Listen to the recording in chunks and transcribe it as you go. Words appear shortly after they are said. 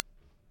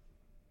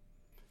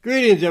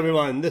Greetings,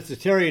 everyone. This is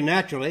Terry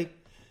Naturally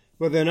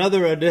with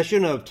another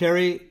edition of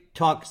Terry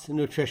Talks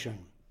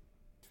Nutrition.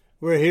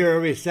 We're here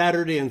every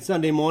Saturday and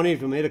Sunday morning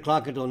from 8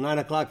 o'clock until 9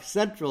 o'clock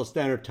Central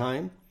Standard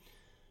Time.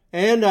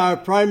 And our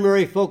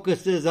primary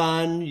focus is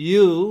on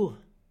you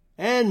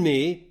and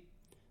me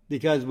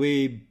because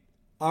we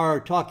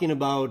are talking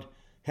about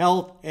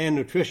health and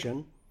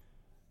nutrition.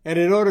 And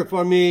in order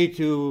for me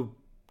to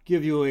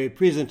give you a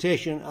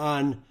presentation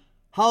on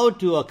how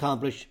to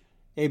accomplish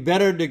a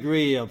better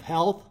degree of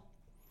health,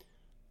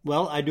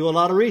 well, I do a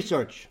lot of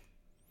research.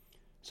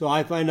 So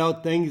I find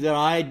out things that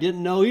I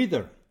didn't know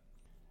either.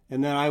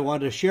 And then I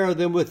want to share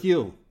them with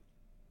you.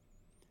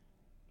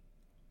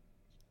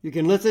 You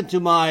can listen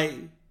to my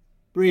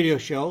radio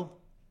show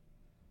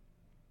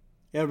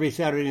every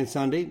Saturday and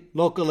Sunday,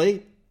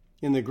 locally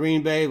in the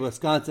Green Bay,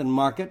 Wisconsin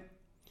market.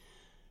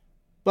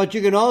 But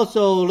you can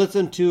also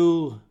listen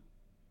to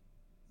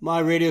my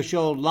radio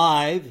show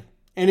live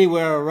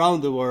anywhere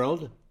around the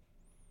world,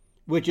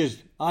 which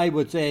is, I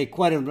would say,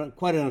 quite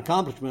an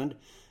accomplishment,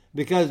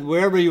 because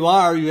wherever you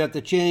are, you have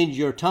to change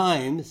your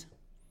times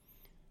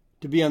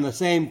to be on the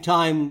same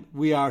time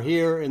we are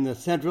here in the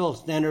Central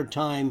Standard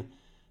Time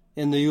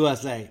in the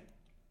USA.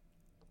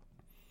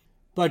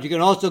 But you can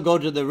also go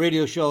to the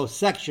radio show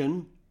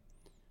section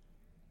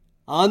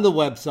on the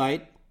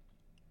website,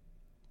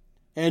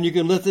 and you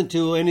can listen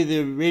to any of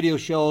the radio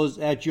shows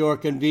at your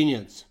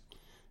convenience.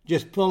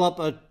 Just pull up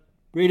a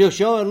radio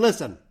show and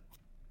listen.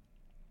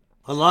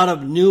 A lot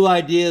of new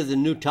ideas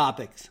and new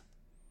topics.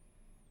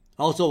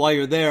 Also, while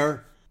you're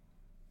there,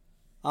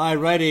 I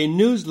write a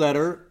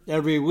newsletter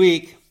every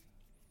week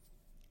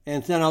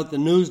and send out the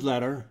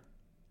newsletter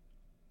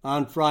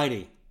on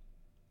Friday.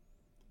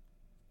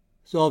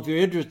 So if you're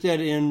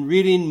interested in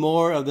reading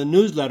more of the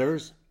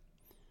newsletters,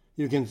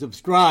 you can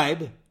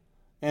subscribe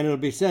and it'll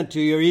be sent to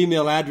your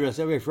email address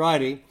every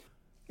Friday.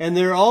 And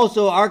they're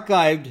also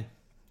archived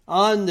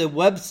on the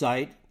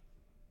website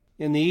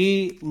in the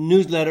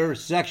e-newsletter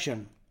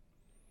section.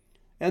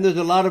 And there's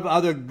a lot of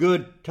other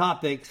good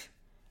topics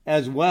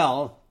as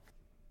well,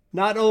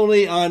 not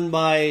only on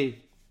my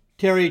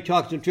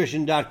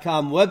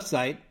terrytalksnutrition.com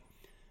website,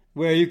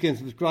 where you can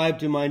subscribe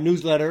to my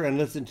newsletter and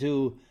listen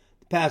to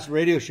past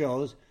radio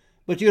shows,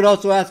 but you can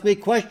also ask me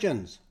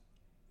questions.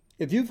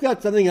 If you've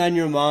got something on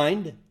your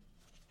mind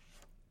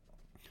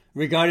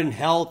regarding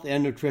health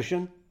and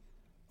nutrition,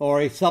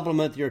 or a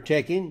supplement you're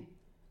taking,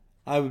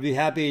 I would be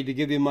happy to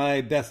give you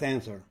my best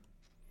answer.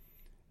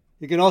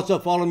 You can also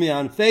follow me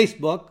on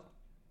Facebook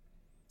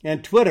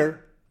and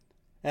Twitter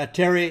at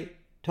Terry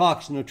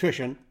Talks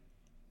Nutrition.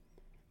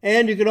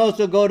 And you can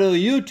also go to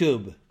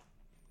YouTube.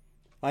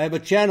 I have a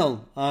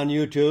channel on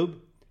YouTube,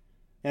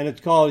 and it's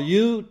called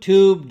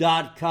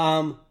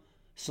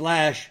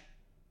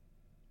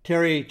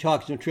youtube.com/Terry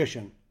Talks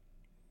Nutrition.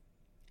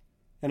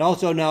 And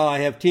also now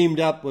I have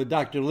teamed up with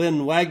Dr.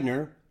 Lynn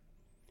Wagner,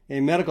 a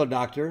medical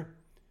doctor.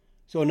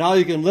 So now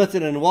you can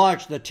listen and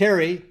watch the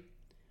Terry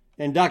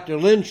and Dr.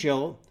 Lynn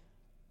show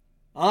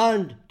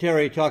on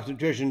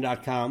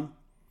terrytalksnutrition.com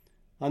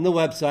on the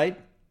website,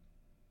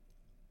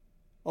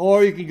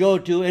 or you can go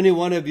to any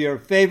one of your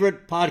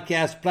favorite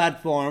podcast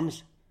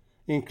platforms,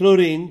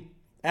 including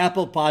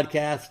Apple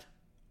Podcast,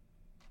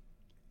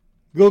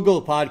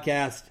 Google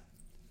Podcast,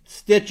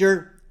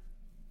 Stitcher,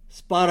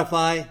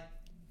 Spotify,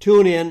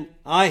 TuneIn,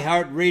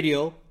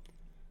 iHeartRadio,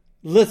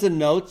 Listen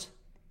Notes,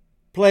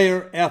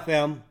 Player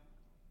FM,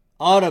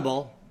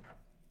 Audible,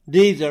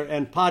 Deezer,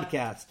 and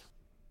Podcast.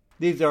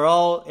 These are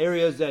all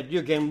areas that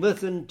you can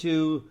listen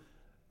to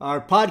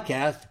our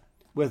podcast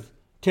with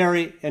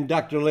Terry and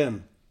Dr.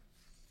 Lynn.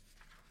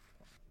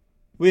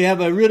 We have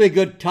a really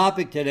good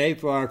topic today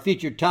for our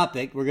featured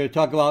topic. We're going to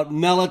talk about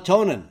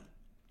melatonin.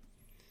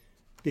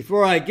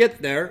 Before I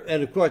get there,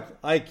 and of course,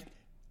 we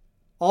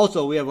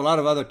have a lot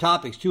of other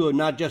topics too,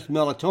 not just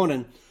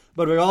melatonin,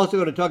 but we're also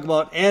going to talk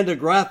about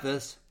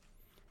antigraphis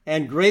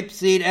and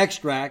grapeseed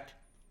extract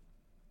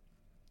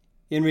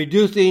in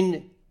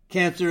reducing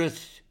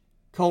cancerous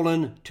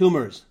colon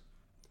tumors.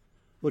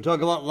 We'll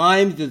talk about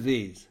Lyme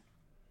disease.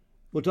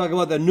 We'll talk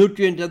about the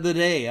nutrient of the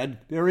day, a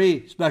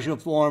very special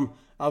form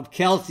of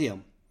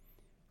calcium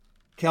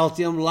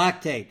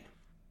lactate.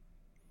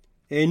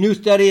 A new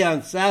study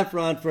on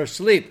saffron for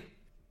sleep.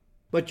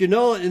 But you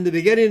know, in the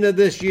beginning of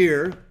this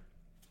year,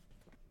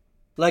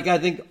 like I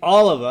think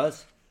all of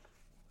us,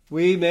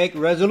 we make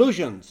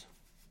resolutions,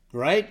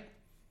 right?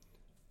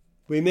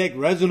 We make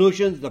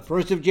resolutions the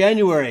 1st of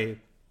January.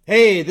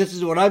 Hey, this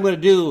is what I'm going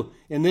to do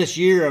in this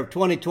year of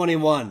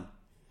 2021.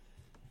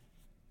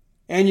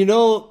 And you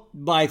know,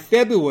 by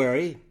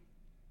February,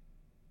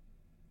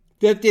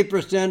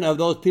 50% of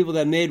those people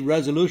that made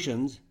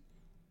resolutions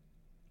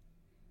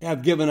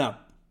have given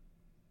up.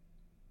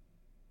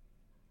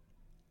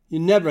 You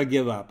never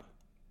give up.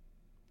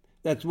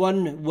 That's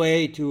one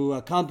way to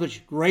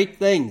accomplish great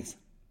things.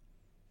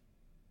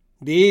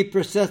 Be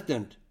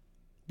persistent.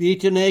 Be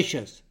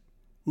tenacious.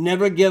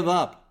 Never give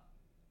up.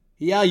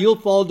 Yeah, you'll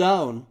fall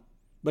down,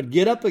 but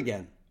get up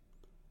again.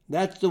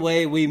 That's the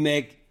way we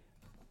make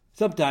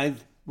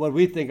sometimes what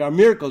we think are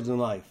miracles in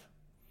life.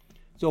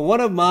 So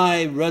one of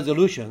my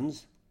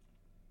resolutions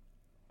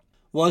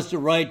was to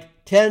write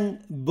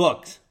 10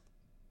 books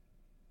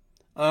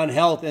on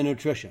health and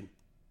nutrition.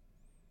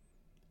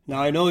 Now,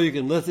 I know you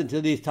can listen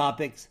to these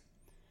topics,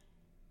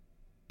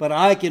 but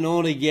I can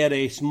only get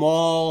a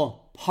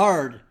small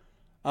part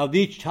of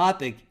each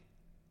topic,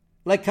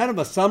 like kind of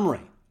a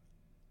summary,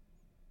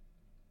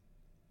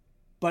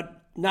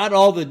 but not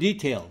all the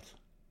details,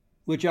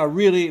 which are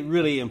really,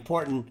 really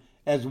important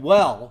as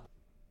well.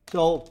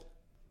 So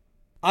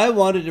I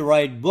wanted to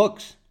write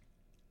books,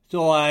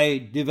 so I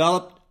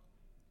developed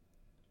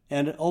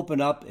and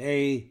opened up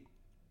a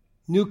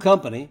new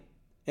company,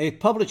 a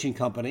publishing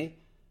company,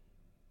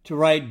 to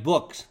write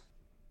books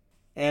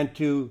and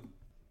to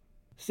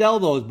sell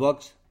those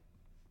books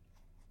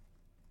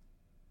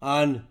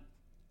on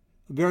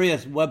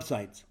various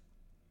websites.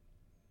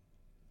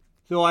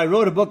 So I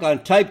wrote a book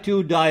on type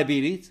 2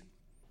 diabetes,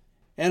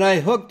 and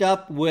I hooked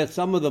up with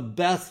some of the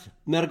best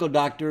medical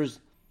doctors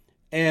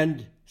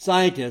and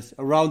scientists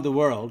around the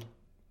world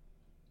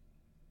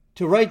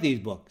to write these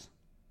books.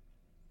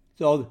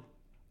 So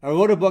I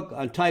wrote a book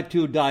on type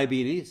 2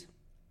 diabetes,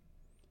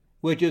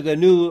 which is a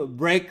new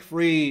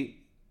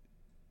break-free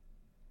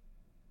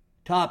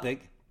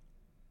topic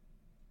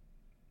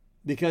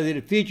because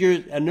it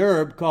features an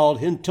herb called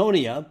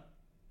Hintonia.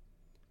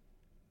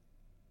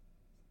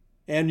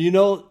 And you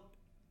know,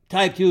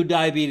 type 2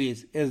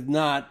 diabetes is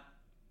not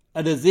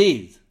a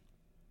disease.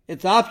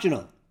 It's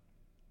optional.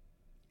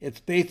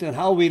 It's based on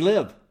how we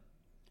live,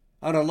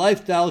 on our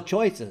lifestyle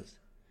choices.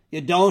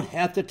 You don't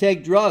have to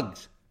take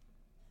drugs.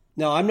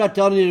 Now, I'm not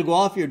telling you to go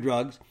off your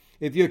drugs.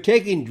 If you're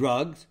taking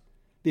drugs,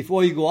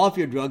 before you go off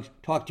your drugs,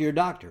 talk to your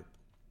doctor.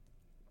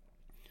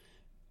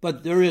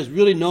 But there is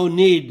really no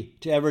need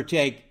to ever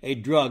take a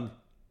drug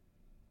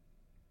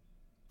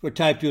for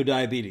type 2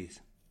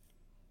 diabetes.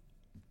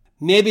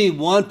 Maybe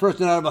one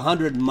person out of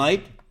 100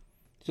 might,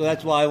 so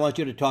that's why I want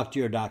you to talk to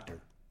your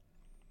doctor.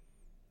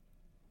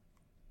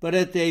 But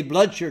it's a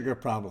blood sugar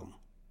problem.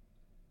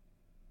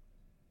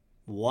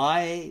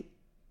 Why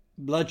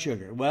blood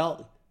sugar?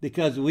 Well,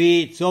 because we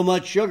eat so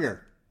much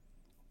sugar,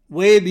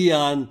 way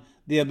beyond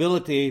the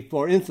ability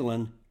for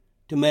insulin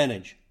to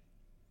manage.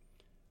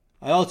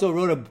 I also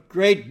wrote a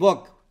great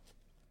book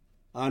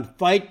on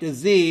fight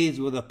disease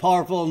with a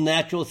powerful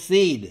natural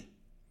seed,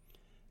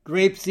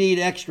 grapeseed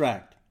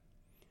extract,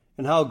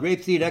 and how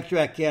grapeseed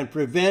extract can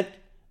prevent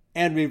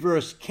and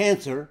reverse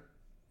cancer,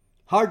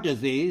 heart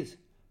disease,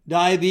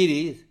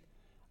 diabetes,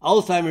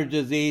 Alzheimer's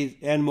disease,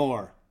 and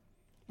more.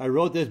 I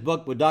wrote this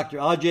book with Dr.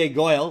 Ajay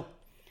Goyal,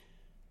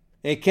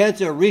 a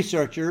cancer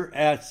researcher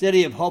at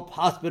City of Hope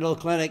Hospital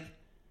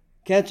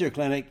Cancer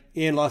Clinic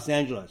in Los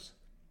Angeles.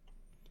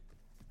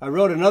 I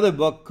wrote another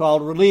book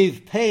called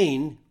Relieve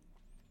Pain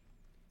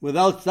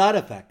Without Side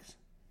Effects.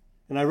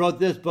 And I wrote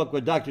this book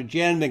with Dr.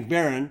 Jan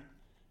McBaron,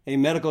 a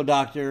medical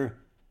doctor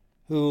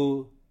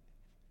who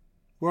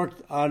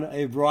worked on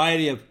a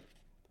variety of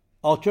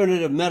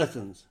alternative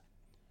medicines.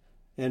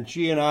 And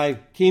she and I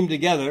teamed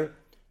together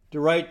to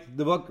write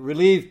the book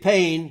Relieve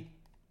Pain.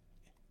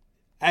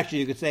 Actually,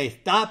 you could say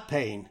Stop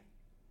Pain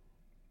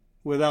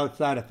Without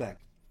Side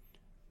Effects.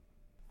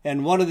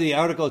 And one of the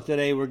articles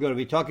today we're going to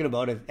be talking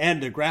about is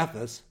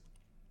andrographis.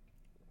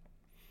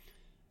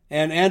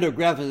 And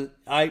andrographis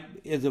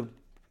is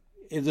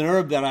an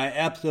herb that I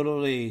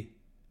absolutely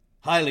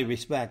highly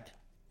respect.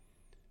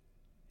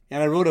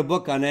 And I wrote a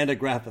book on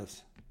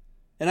andrographis.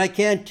 And I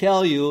can't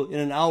tell you in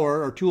an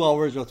hour or 2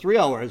 hours or 3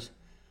 hours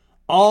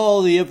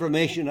all the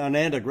information on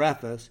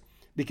andrographis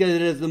because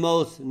it is the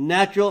most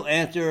natural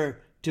answer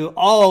to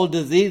all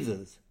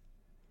diseases.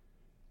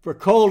 For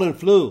cold and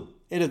flu,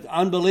 it is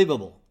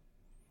unbelievable.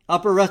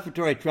 Upper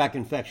respiratory tract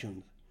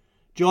infections,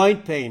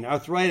 joint pain,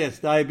 arthritis,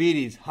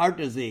 diabetes, heart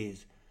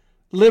disease,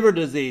 liver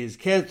disease,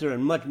 cancer,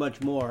 and much,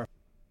 much more.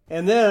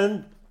 And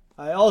then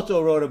I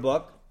also wrote a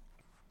book,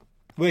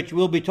 which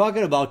we'll be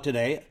talking about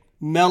today,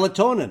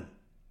 melatonin.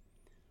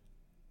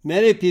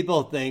 Many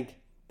people think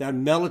that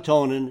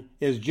melatonin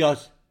is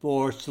just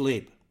for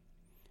sleep.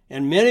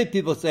 And many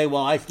people say,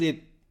 well,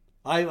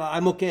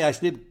 I'm okay, I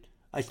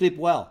sleep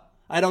well.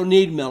 I don't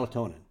need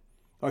melatonin.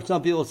 Or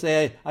some people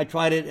say, I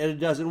tried it and it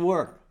doesn't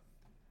work.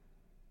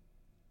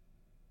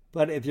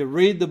 But if you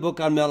read the book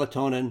on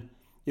melatonin,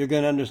 you're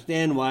going to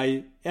understand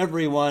why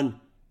everyone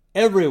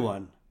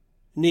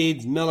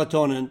needs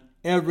melatonin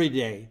every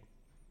day.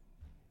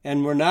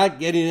 And we're not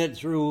getting it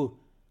through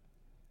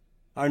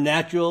our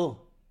natural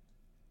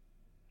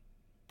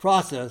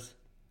process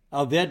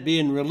of it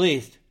being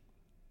released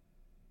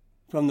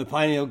from the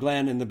pineal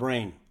gland in the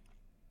brain.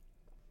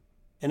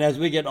 And as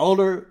we get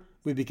older,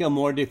 we become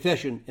more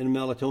deficient in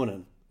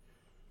melatonin.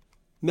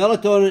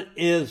 Melatonin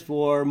is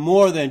for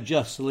more than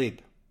just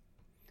sleep.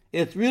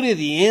 It's really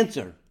the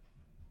answer,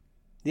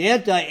 the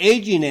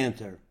anti-aging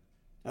answer,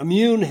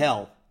 immune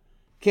health,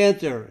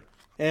 cancer,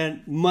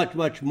 and much,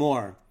 much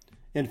more.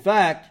 In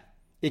fact,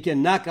 it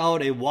can knock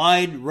out a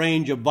wide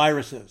range of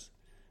viruses,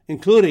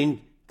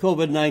 including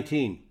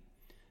COVID-19.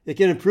 It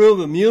can improve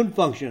immune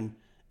function,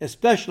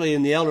 especially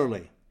in the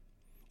elderly.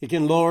 It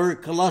can lower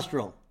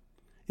cholesterol.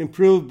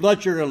 improve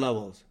blood sugar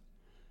levels,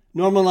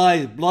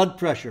 normalize blood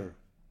pressure,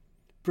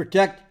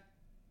 protect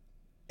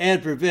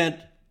and prevent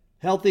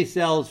healthy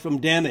cells from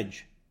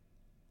damage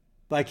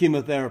by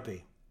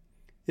chemotherapy.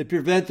 It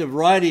prevents a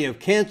variety of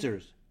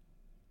cancers,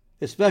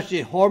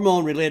 especially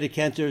hormone-related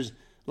cancers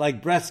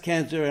like breast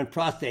cancer and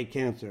prostate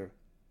cancer.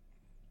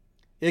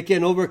 It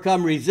can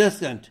overcome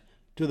resistance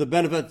to the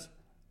benefits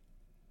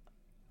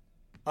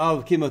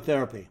of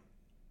chemotherapy.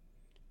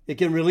 It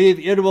can relieve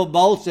irritable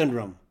bowel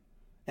syndrome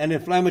and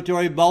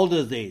inflammatory bowel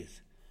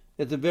disease.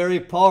 It's a very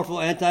powerful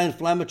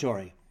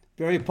anti-inflammatory,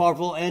 very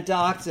powerful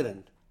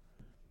antioxidant.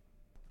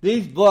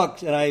 These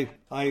books, and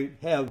I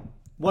have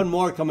one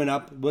more coming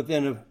up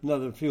within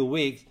another few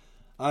weeks,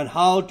 on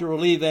how to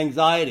relieve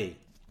anxiety.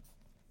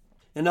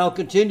 And I'll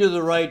continue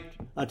to write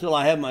until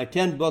I have my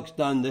 10 books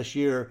done this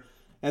year.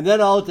 And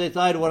then I'll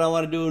decide what I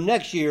want to do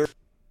next year,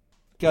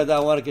 because I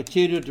want to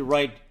continue to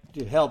write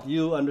to help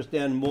you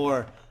understand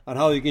more on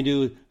how you can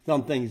do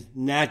some things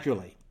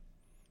naturally.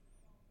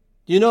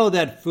 Do you know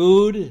that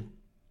food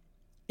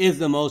is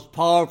the most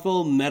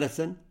powerful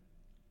medicine?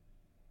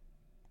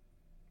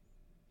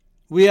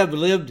 We have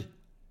lived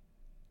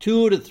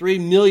 2 to 3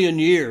 million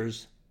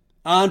years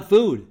on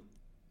food.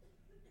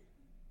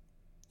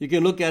 You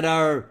can look at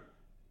our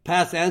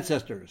past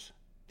ancestors,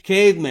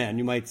 cavemen,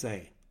 you might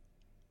say,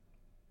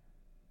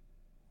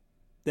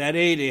 that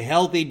ate a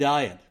healthy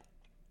diet.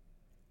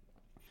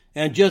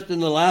 And just in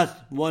the last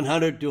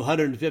 100 to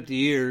 150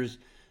 years,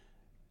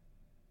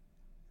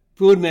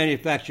 food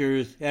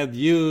manufacturers have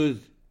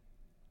used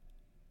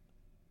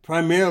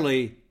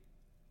primarily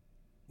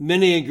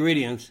many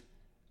ingredients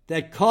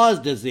that cause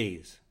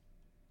disease,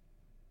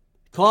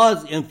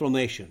 cause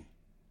inflammation,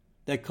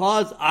 that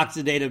cause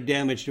oxidative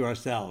damage to our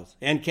cells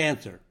and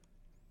cancer.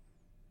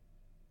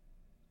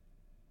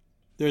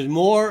 There's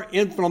more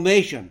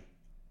inflammation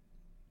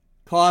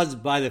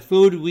caused by the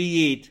food we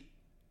eat,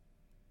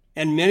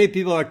 and many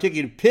people are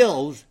taking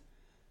pills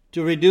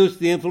to reduce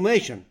the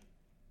inflammation.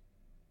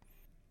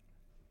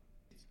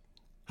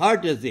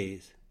 Heart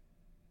disease,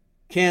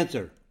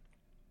 cancer,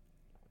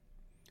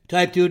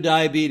 type 2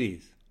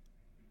 diabetes,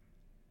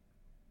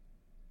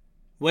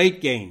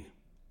 weight gain,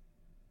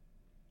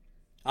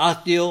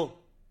 osteo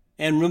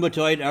and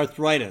rheumatoid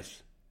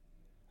arthritis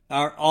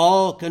are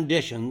all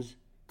conditions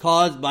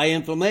caused by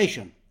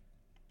inflammation.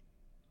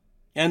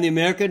 And the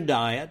American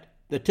diet,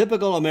 the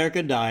typical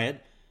American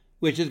diet,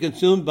 which is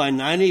consumed by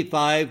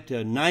 95 to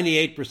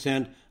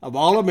 98% of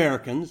all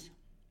Americans,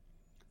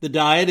 the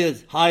diet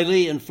is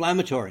highly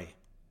inflammatory.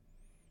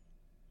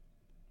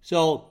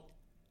 So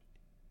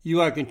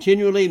you are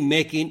continually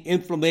making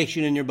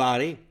inflammation in your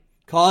body,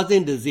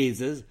 causing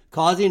diseases,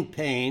 causing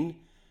pain,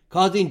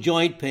 causing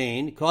joint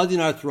pain,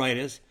 causing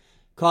arthritis,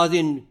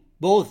 causing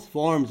both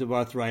forms of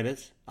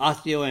arthritis,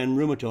 osteo and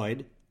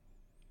rheumatoid.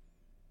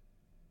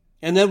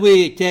 And then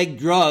we take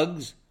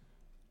drugs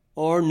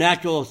or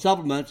natural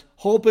supplements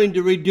hoping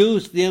to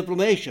reduce the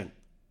inflammation.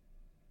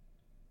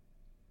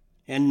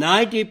 And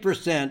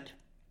 90%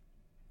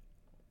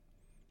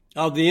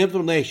 of the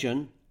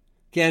inflammation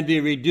can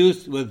be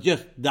reduced with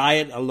just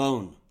diet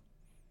alone.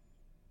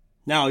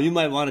 Now, you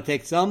might want to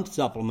take some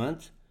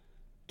supplements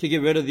to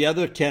get rid of the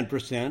other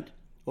 10%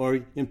 or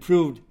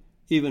improve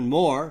even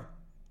more.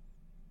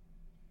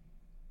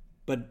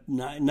 But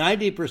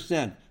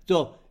 90%.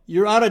 So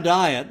you're on a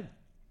diet,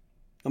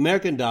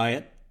 American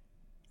diet,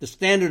 the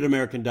standard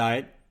American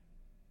diet,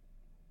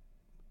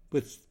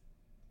 which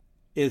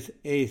is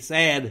a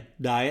SAD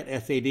diet,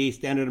 SAD,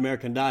 standard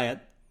American diet,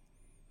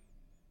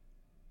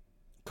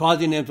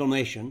 causing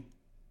inflammation.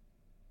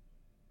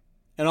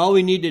 And all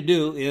we need to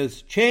do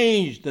is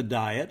change the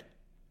diet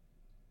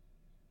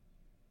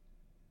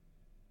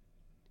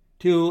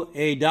to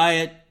a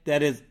diet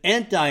that is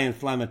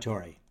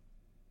anti-inflammatory.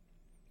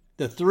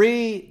 The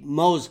 3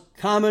 most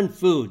common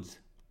foods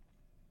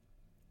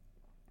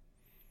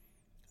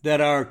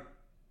that are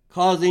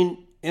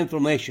causing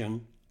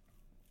inflammation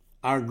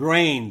are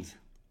grains,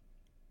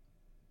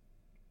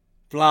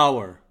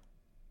 flour,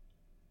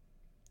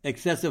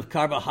 excessive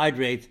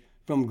carbohydrates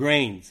from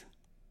grains,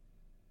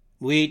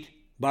 wheat,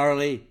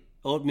 barley,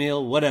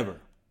 oatmeal, whatever,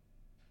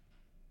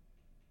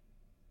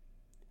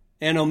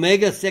 and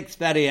omega-6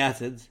 fatty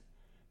acids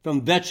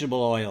from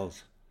vegetable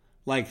oils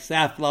like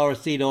safflower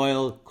seed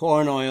oil,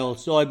 corn oil,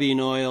 soybean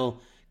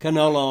oil,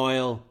 canola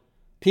oil,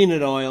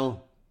 peanut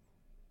oil.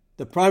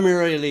 The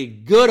primarily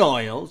good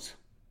oils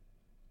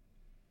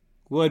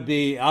would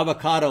be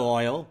avocado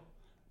oil,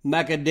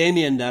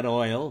 macadamia nut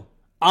oil,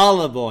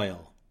 olive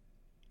oil.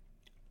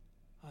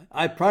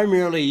 I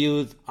primarily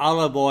use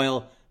olive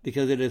oil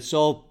because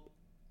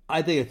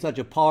I think it's such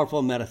a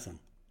powerful medicine.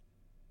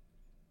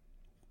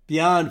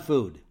 Beyond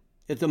food,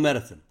 it's a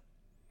medicine.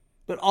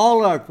 But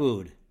all our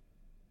food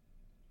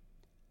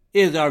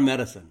is our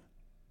medicine.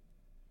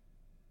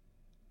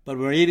 But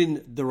we're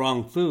eating the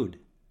wrong food.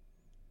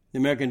 The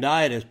American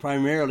diet is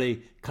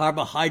primarily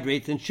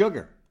carbohydrates and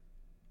sugar.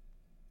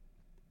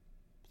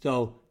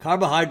 So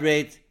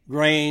carbohydrates,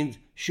 grains,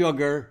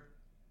 sugar,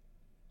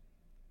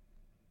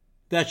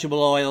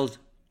 vegetable oils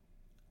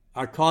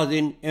are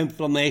causing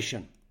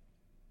inflammation.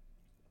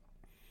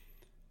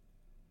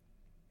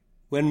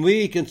 When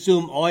we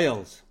consume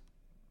oils,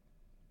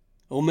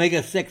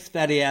 omega-6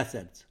 fatty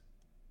acids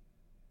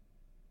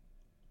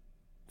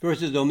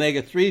versus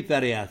omega-3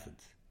 fatty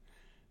acids,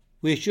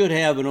 we should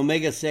have an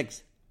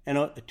omega-6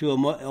 and to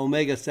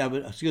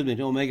omega-7,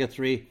 to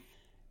omega-3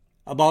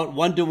 about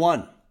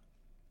 1-to-1,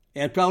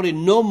 and probably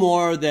no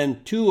more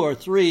than 2 or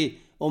 3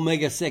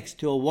 omega-6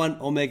 to 1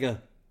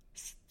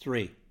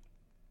 omega-3.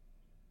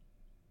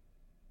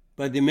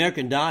 But the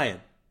American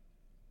diet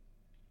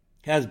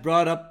has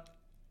brought up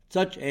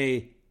such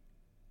a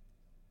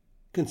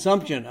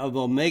consumption of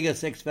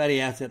omega-6 fatty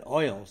acid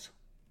oils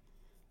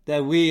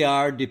that we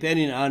are,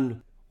 depending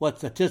on what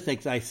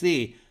statistics I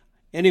see,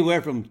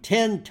 anywhere from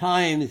 10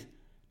 times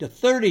to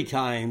 30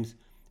 times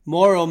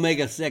more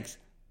omega-6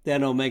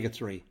 than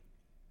omega-3.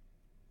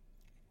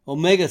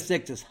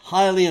 Omega-6 is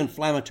highly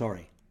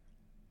inflammatory.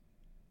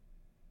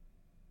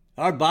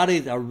 Our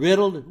bodies are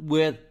riddled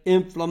with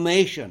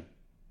inflammation.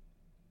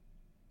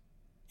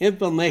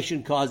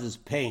 Inflammation causes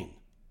pain,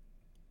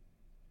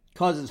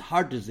 causes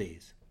heart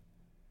disease,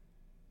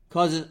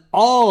 causes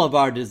all of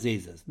our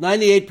diseases.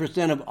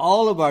 98% of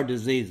all of our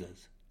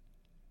diseases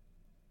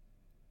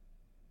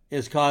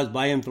is caused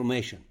by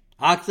inflammation,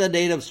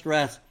 oxidative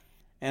stress,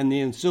 and the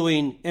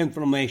ensuing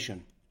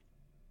inflammation.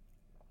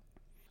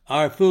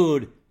 Our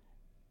food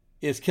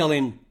is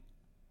killing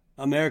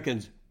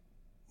Americans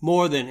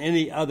more than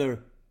any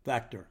other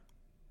factor.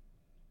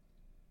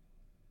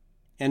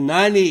 And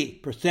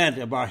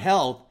 90% of our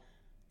health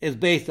is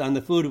based on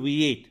the food we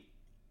eat,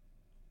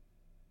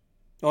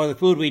 or the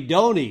food we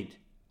don't eat,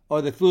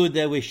 or the food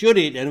that we should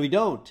eat and we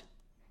don't.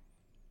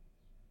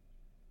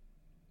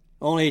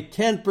 Only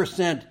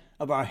 10%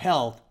 of our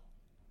health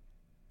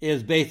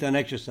is based on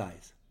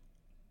exercise.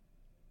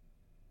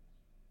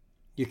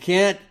 You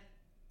can't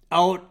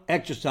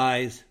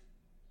out-exercise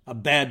a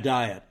bad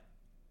diet.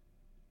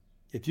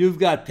 If you've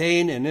got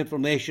pain and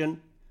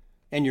inflammation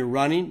and you're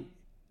running,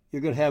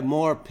 you're going to have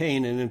more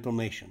pain and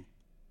inflammation.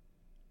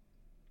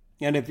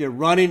 And if you're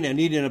running and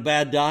eating a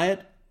bad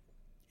diet,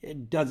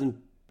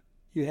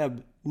 you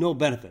have no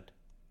benefit.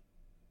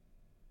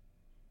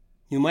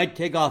 You might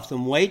take off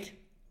some weight,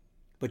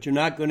 but you're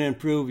not going to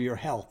improve your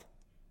health.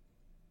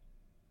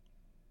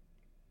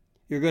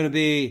 You're going to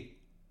be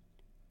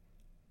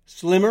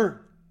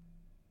slimmer,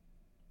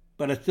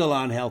 but it's still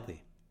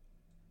unhealthy.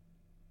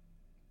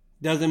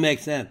 Doesn't make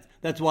sense.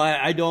 That's why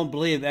I don't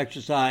believe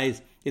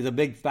exercise is a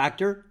big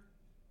factor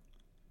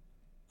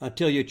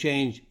until you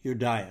change your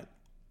diet.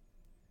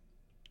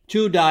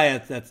 2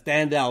 diets that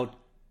stand out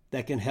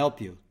that can help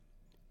you.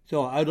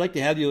 So I'd like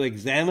to have you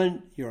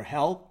examine your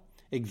health,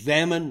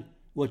 examine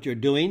what you're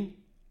doing,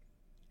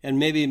 and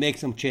maybe make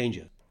some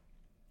changes.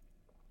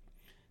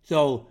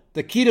 So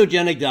the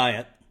ketogenic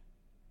diet,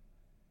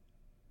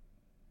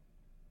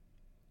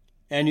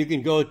 and you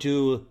can go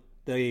to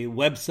the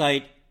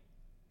website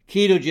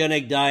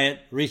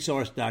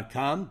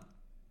ketogenicdietresource.com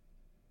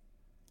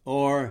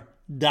or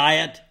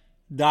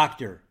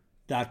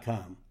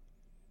dietdoctor.com.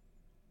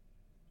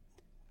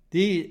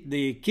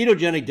 The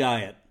ketogenic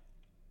diet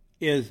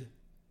is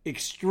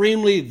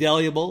extremely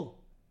valuable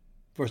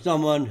for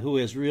someone who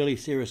is really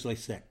seriously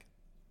sick.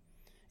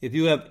 If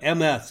you have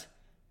MS,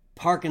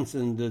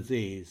 Parkinson's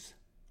disease,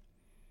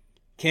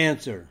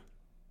 cancer,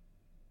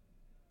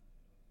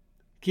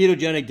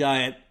 ketogenic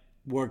diet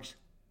works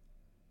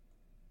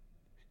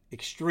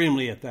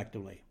extremely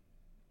effectively,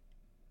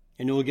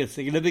 and you will get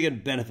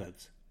significant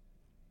benefits.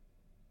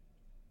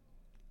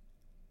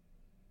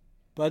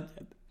 But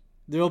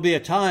there will be a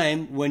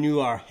time when you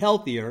are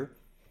healthier,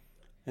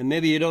 and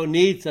maybe you don't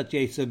need such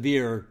a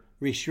severe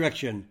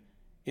restriction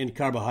in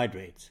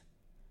carbohydrates.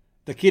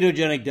 The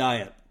ketogenic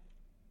diet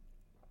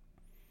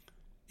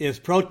is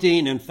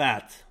protein and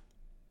fats,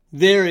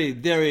 very,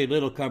 very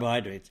little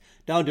carbohydrates,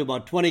 down to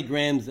about 20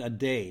 grams a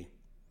day,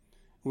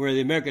 where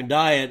the American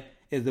diet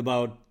is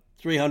about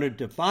 300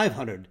 to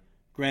 500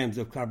 grams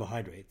of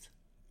carbohydrates.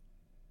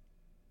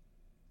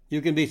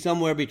 You can be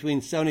somewhere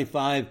between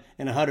 75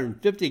 and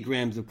 150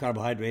 grams of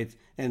carbohydrates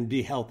and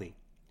be healthy,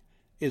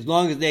 as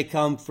long as they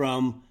come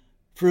from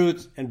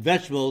fruits and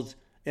vegetables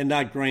and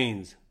not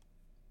grains.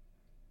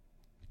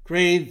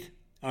 Grains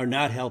are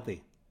not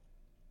healthy.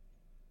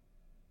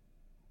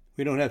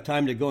 We don't have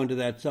time to go into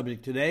that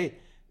subject today,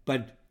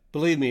 but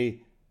believe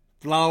me,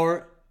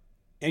 flour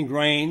and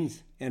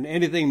grains and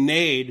anything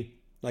made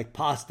like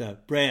pasta,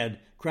 bread,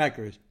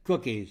 crackers,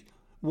 cookies,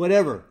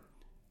 whatever,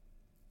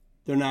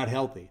 they're not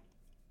healthy.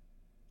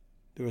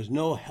 There is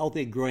no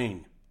healthy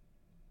grain.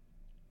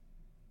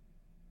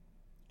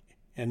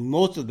 And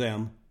most of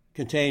them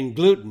contain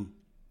gluten,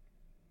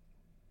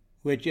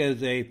 which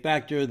is a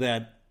factor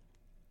that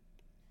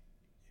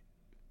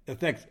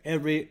affects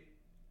every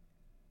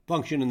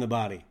function in the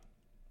body.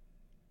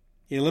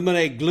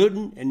 Eliminate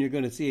gluten and you're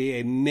going to see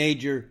a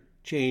major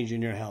change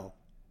in your health.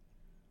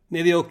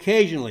 Maybe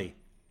occasionally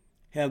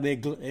have a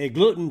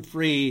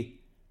gluten-free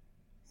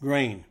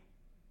grain,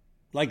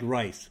 like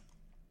rice,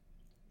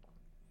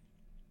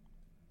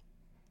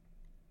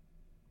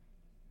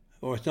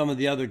 or some of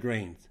the other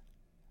grains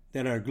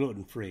that are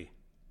gluten-free.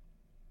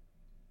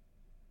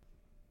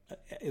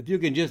 if you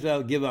can just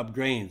give up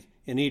grains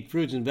and eat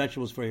fruits and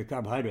vegetables for your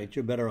carbohydrates,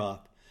 you're better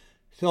off.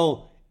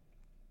 So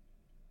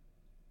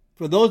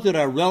for those that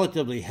are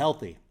relatively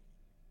healthy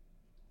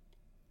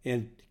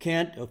and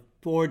can't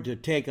afford to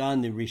take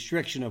on the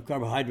restriction of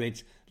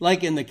carbohydrates,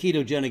 like in the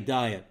ketogenic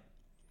diet,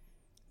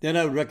 then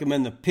I would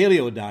recommend the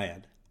paleo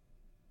diet.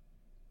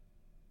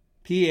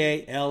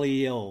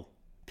 Paleo,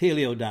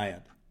 paleo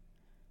diet.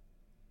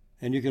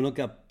 And you can look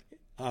up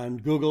on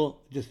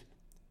Google, just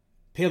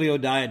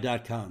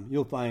paleodiet.com.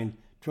 You'll find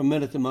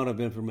tremendous amount of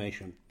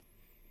information.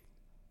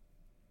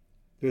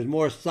 There's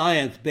more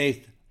science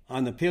based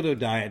on the paleo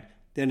diet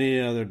than any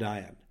other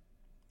diet.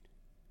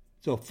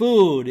 So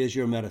food is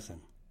your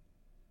medicine.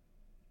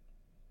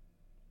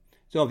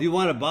 So if you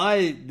want to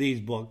buy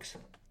these books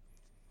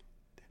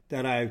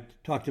that I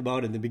talked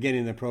about in the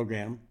beginning of the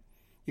program,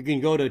 you can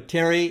go to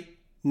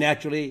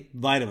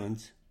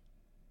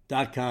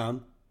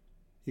terrynaturallyvitamins.com.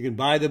 You can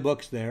buy the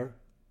books there.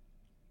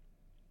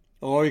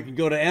 Or you can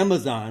go to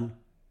Amazon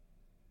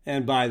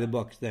and buy the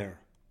books there.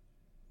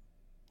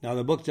 Now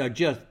the books are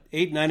just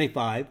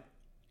 $8.95.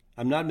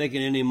 I'm not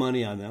making any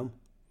money on them.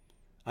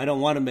 I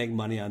don't want to make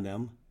money on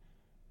them.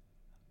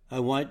 I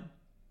want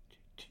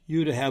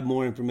you to have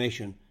more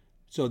information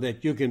so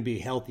that you can be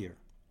healthier.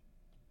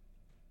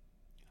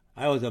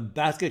 I was a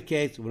basket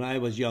case when I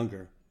was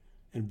younger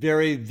and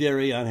very,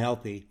 very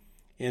unhealthy,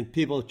 and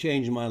people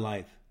changed my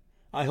life.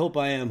 I hope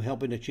I am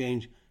helping to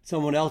change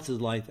someone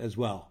else's life as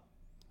well.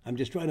 I'm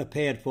just trying to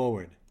pay it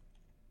forward.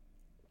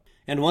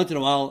 And once in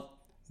a while,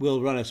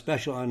 we'll run a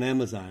special on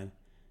Amazon.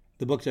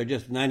 The books are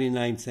just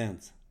 99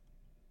 cents.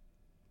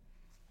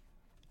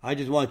 I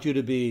just want you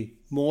to be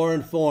more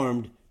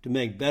informed to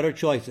make better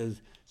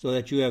choices so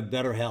that you have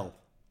better health.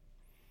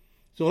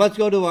 So let's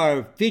go to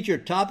our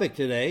featured topic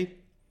today,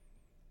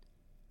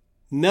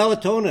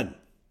 melatonin.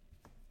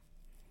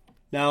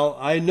 Now,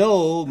 I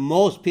know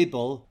most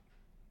people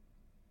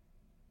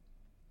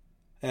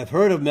have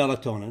heard of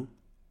melatonin,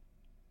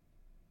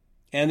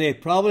 and they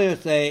probably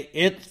say,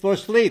 it's for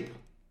sleep.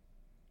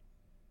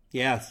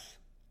 Yes,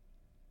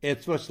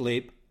 it's for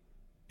sleep,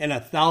 and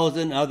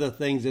 1,000 other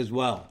things as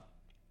well.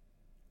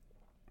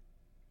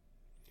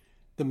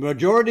 The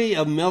majority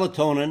of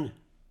melatonin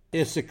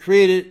is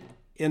secreted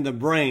in the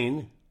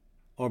brain,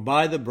 or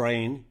by the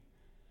brain,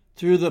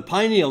 through the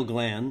pineal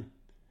gland,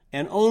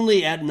 and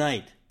only at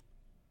night.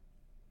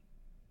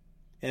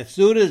 As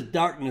soon as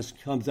darkness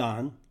comes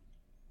on,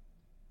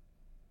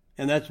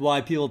 and that's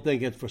why people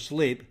think it's for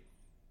sleep,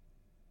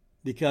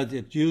 because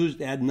it's used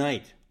at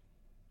night.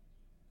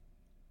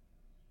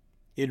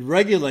 It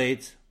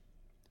regulates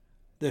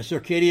the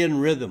circadian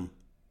rhythm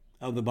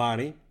of the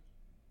body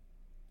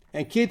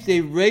and keeps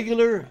a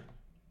regular,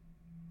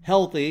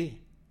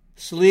 healthy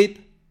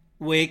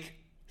sleep-wake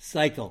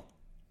cycle.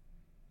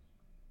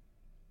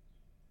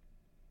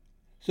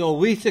 So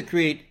we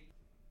secrete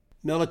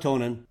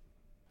melatonin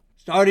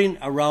starting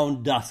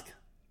around dusk,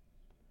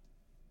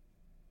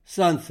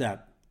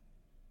 sunset.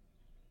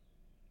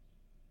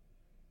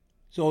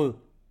 So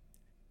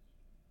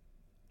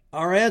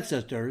our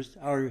ancestors,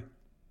 our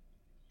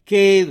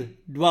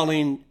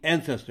cave-dwelling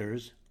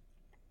ancestors,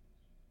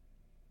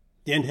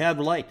 didn't have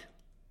light.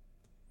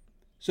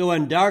 So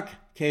when dark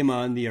came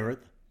on the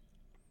earth,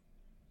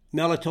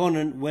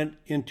 melatonin went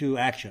into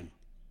action.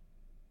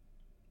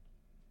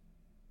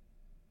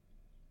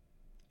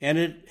 And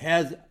it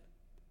has,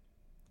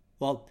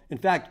 in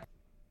fact,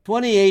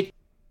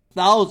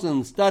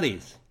 28,000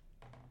 studies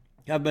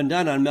have been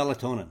done on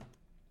melatonin.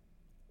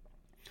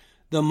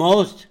 The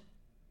most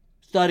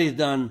studies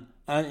done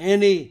on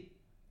any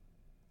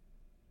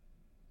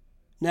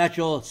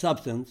natural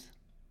substance,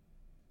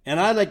 and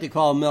I like to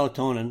call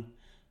melatonin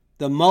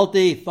the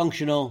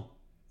multifunctional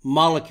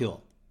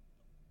molecule.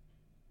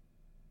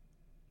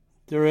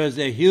 There is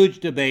a huge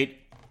debate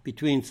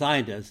between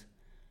scientists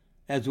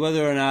as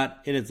whether or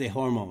not it is a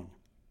hormone.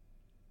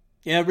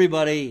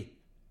 Everybody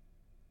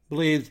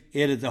believes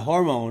it is a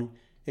hormone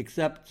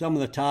except some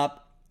of the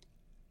top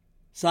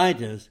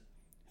scientists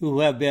who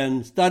have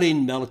been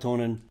studying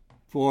melatonin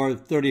for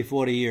 30,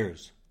 40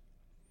 years.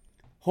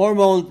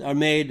 Hormones are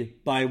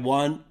made by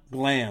one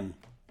gland.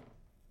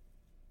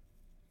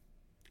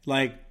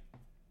 Like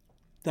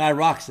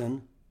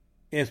thyroxine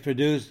is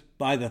produced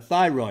by the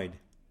thyroid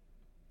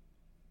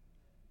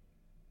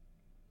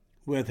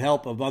with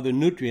help of other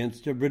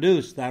nutrients to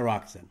produce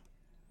thyroxine.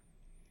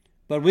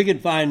 But we can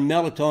find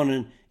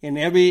melatonin in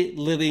every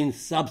living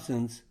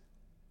substance,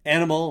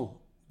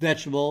 animal,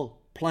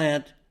 vegetable,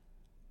 plant,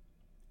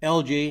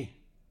 algae,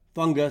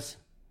 fungus,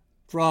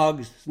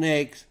 frogs,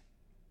 snakes,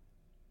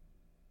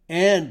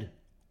 and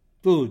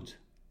foods.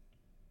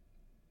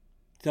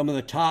 Some of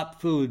the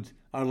top foods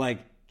are like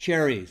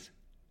cherries,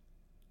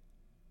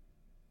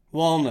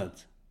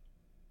 walnuts.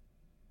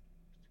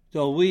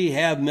 So we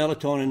have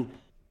melatonin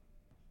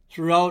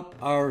throughout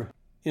our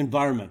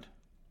environment.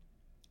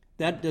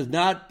 That does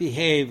not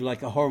behave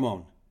like a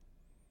hormone.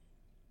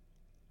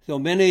 So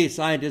many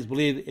scientists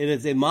believe it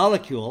is a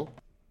molecule,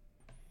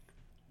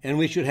 and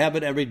we should have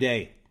it every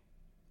day,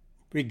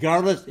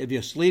 regardless if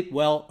you sleep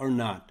well or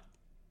not.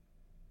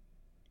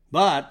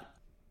 But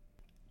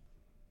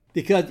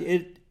because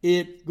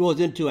it goes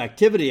into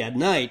activity at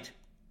night,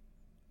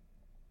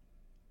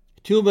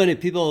 too many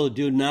people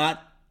do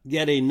not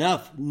get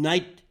enough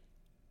nighttime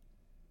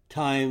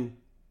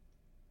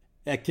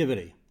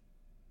activity.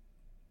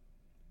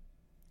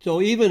 So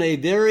even a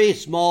very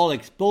small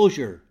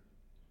exposure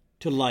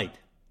to light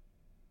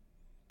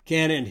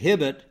can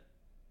inhibit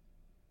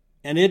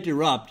and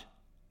interrupt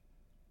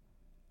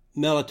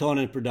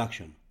melatonin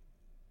production.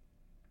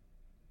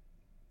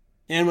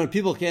 And when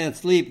people can't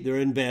sleep, they're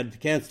in bed,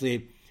 can't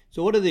sleep.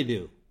 So what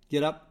do?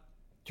 Get up,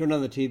 turn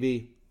on the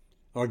TV,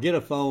 or get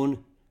a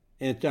phone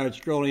and start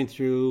scrolling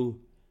through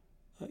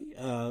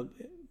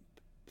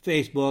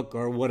Facebook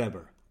or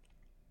whatever.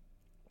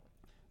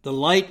 The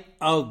light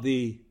of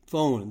the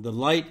phone, the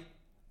light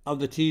of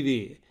the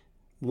TV,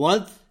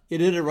 once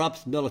it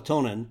interrupts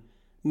melatonin,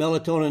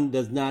 melatonin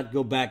does not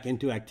go back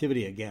into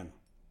activity again.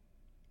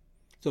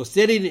 So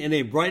sitting in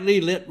a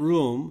brightly lit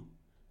room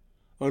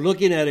or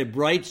looking at a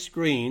bright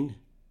screen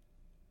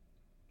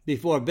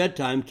before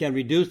bedtime can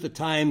reduce the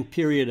time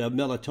period of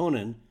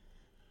melatonin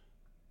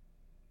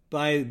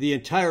by the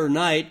entire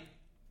night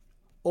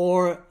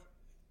or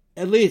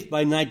at least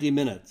by 90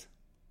 minutes.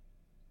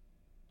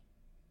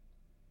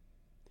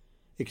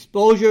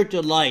 Exposure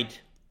to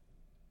light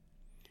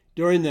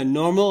during the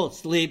normal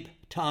sleep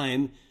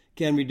time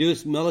can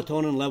reduce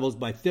melatonin levels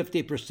by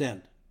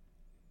 50%.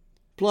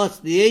 Plus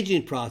the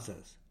aging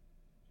process.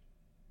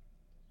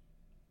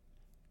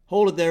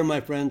 Hold it there,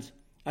 my friends.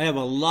 I have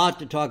a lot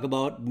to talk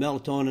about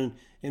melatonin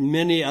and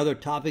many other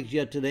topics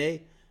yet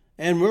today.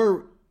 And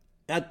we're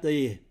at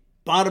the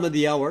bottom of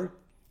the hour.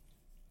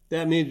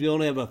 That means we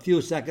only have a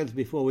few seconds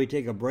before we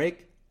take a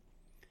break.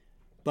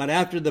 But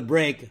after the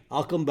break,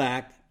 I'll come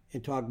back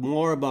and talk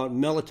more about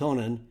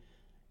melatonin.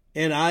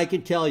 And I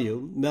can tell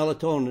you,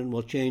 melatonin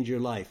will change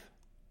your life.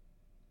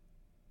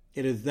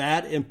 It is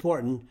that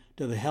important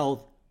to the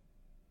health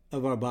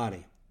of our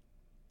body.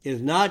 It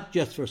is not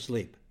just for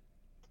sleep.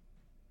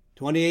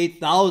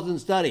 28,000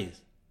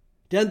 studies.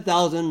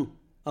 10,000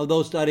 of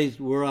those studies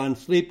were on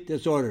sleep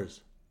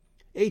disorders.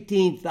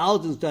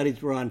 18,000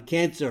 studies were on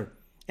cancer,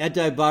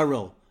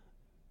 antiviral,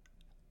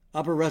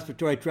 upper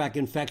respiratory tract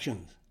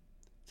infections.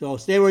 So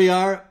stay where you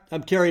are.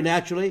 I'm Terry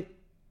Naturally.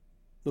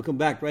 We'll come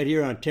back right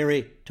here on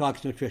Terry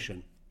Talks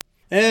Nutrition.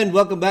 And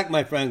welcome back,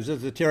 my friends.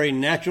 This is Terry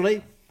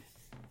Naturally.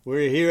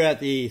 We're here at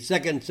the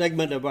second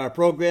segment of our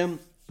program.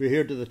 We're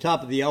here to the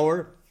top of the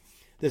hour.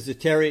 This is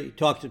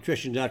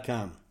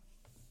TerryTalksNutrition.com.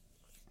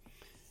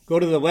 Go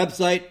to the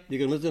website. You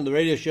can listen to the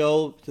radio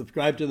show,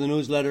 subscribe to the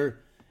newsletter,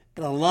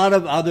 and a lot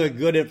of other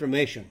good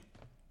information.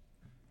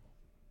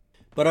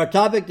 But our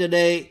topic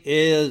today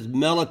is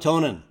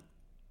melatonin.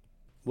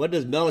 What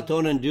does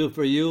melatonin do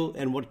for you,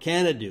 and what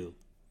can it do?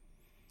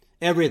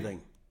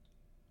 Everything.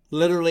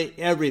 Literally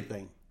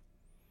everything.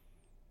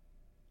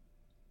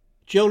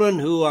 Children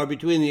who are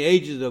between the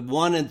ages of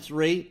 1 and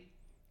 3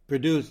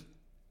 produce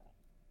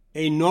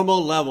a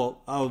normal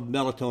level of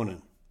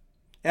melatonin.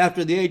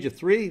 After the age of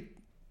 3,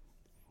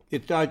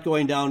 it starts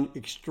going down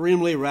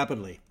extremely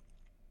rapidly.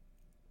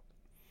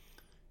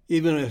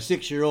 Even a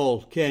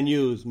 6-year-old can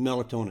use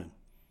melatonin.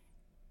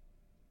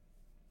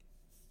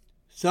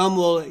 Some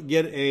will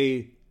get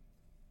a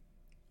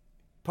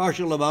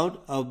partial amount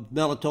of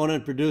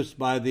melatonin produced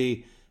by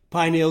the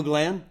pineal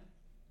gland.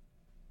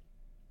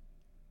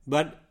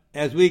 But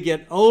as we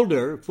get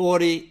older,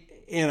 40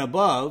 and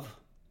above,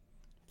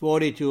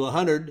 40 to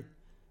 100,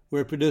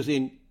 we're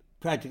producing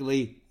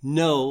practically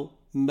no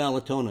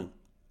melatonin.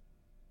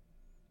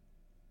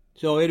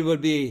 So it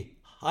would be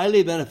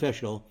highly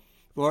beneficial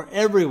for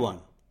everyone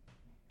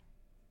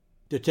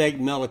to take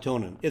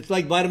melatonin. It's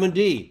like vitamin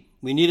D.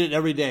 We need it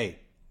every day.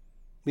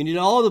 We need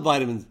all the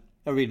vitamins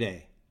every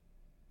day.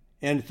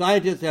 And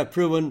scientists have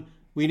proven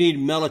we need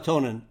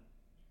melatonin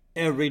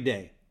every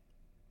day.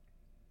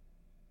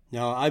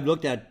 Now, I've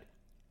looked at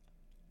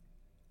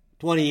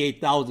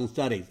 28,000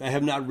 studies. I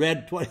have not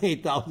read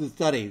 28,000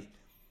 studies,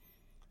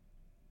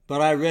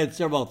 but I read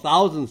several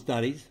thousand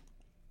studies,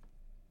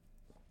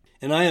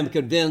 and I am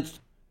convinced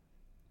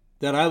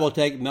that I will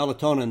take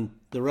melatonin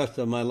the rest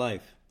of my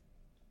life.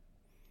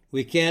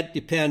 We can't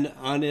depend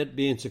on it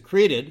being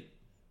secreted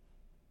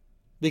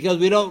because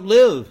we don't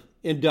live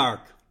in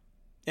dark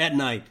at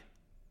night.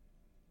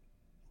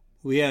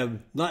 We have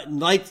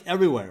lights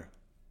everywhere,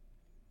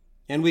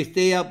 and we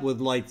stay up with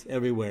lights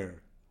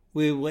everywhere.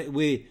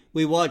 We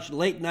watch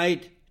late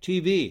night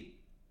TV.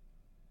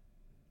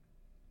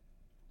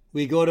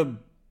 We go to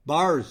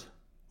bars,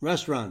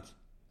 restaurants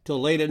till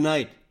late at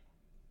night.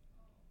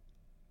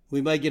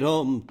 We might get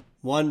home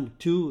 1,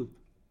 2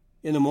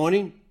 in the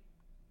morning.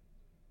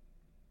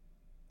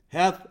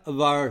 Half of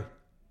our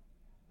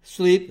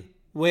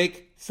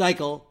sleep-wake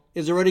cycle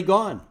is already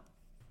gone.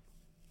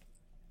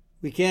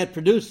 We can't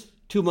produce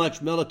too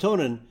much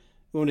melatonin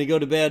when we go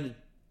to bed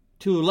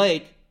too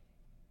late,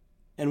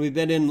 and we've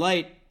been in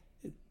light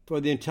for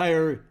the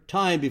entire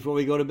time before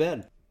we go to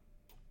bed.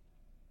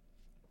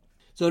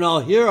 So now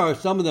here are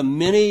some of the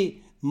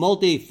many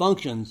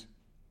multi-functions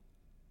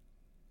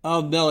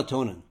of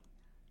melatonin.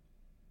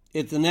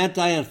 It's an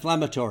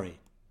anti-inflammatory.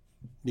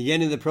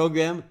 Beginning of the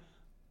program,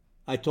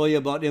 I told you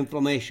about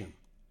inflammation.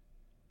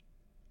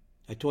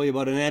 I told you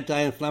about an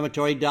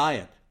anti-inflammatory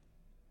diet.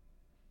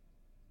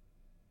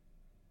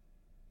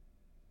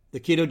 The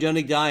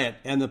ketogenic diet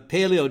and the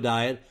paleo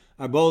diet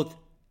are both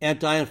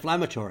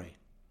anti-inflammatory.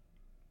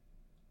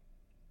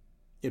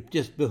 It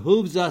just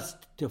behooves us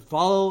to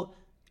follow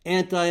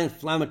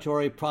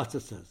anti-inflammatory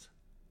processes.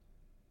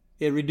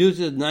 It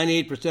reduces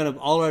 98% of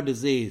all our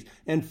disease.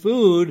 And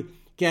food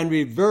can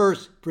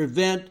reverse,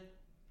 prevent,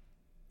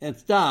 and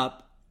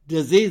stop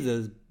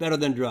diseases better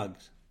than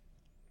drugs.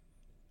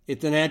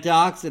 It's an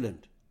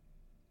antioxidant,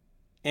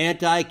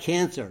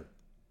 anti-cancer.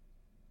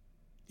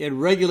 It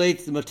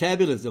regulates the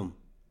metabolism.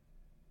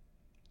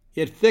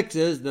 It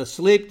fixes the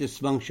sleep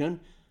dysfunction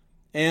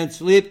and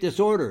sleep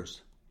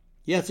disorders.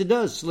 Yes, it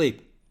does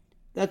sleep.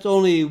 That's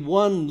only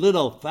one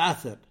little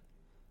facet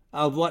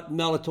of what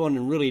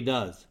melatonin really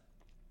does.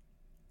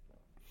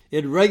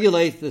 It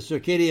regulates the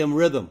circadian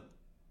rhythm.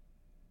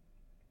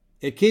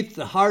 It keeps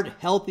the heart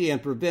healthy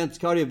and prevents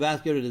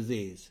cardiovascular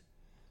disease.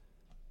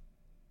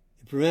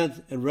 It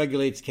prevents and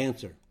regulates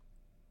cancer.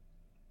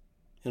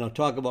 And I'll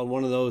talk about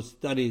one of those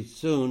studies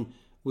soon.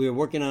 We are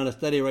working on a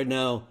study right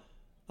now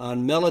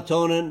on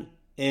melatonin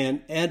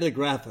and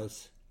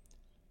antigraphis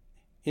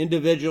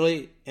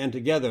individually and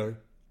together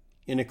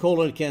in a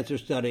colon cancer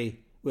study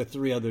with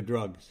 3 other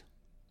drugs.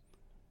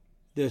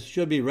 This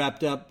should be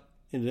wrapped up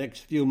in the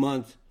next few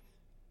months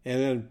and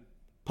then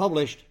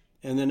published,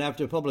 and then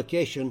after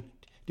publication,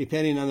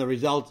 depending on the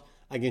results,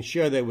 I can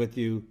share that with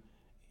you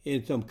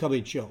in some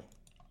coming show.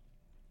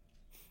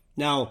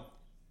 Now,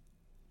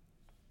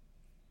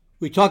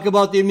 we talk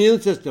about the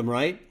immune system,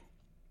 right?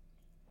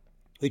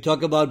 We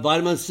talk about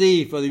vitamin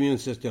C for the immune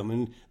system,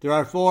 and there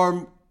are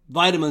 4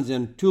 vitamins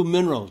and 2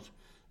 minerals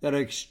that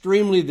are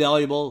extremely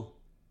valuable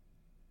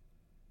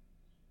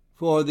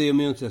for the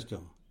immune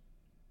system.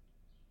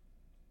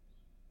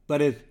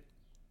 But it's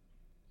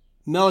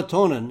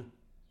melatonin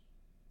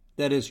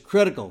that is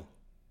critical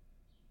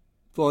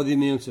for the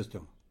immune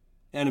system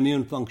and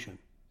immune function.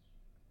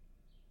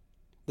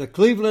 The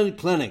Cleveland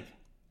Clinic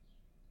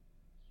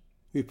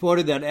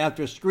reported that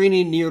after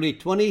screening nearly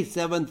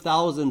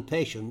 27,000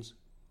 patients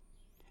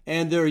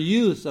and their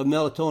use of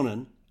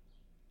melatonin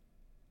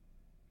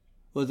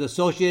was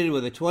associated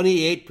with a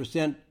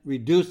 28%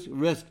 reduced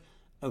risk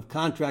of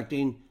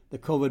contracting the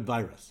COVID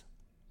virus.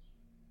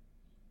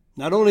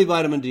 Not only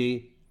vitamin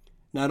D,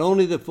 not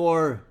only the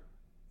 4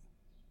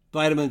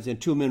 vitamins and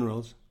 2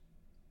 minerals,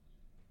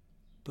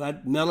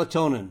 but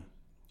melatonin.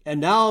 And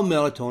now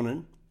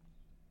melatonin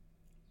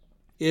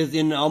is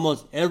in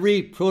almost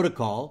every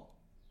protocol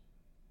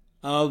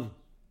of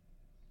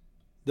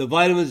the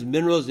vitamins,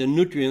 minerals, and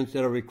nutrients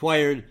that are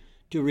required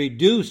to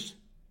reduce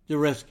the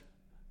risk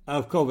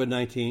of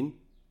COVID-19,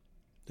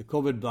 the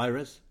COVID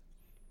virus.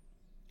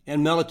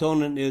 And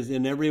melatonin is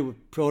in every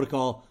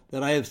protocol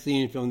that I have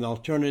seen from the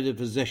alternative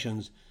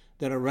physicians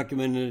that are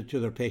recommended to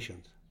their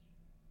patients.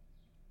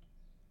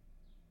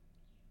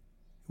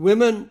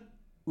 Women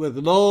with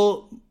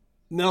low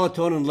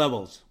melatonin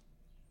levels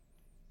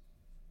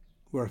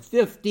were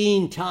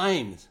 15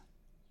 times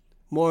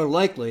more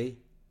likely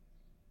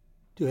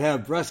to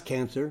have breast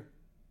cancer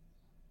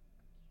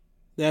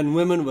than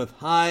women with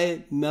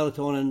high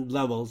melatonin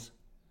levels,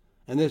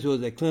 and this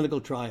was a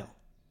clinical trial.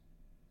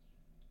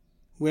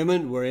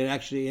 Women were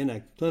actually in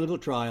a clinical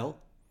trial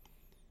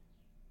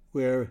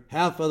where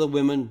half of the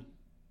women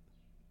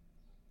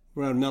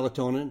were on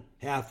melatonin,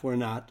 half were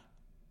not.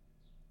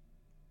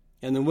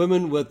 And the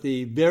women with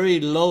the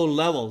very low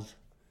levels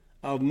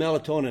of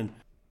melatonin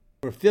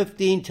were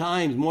 15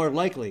 times more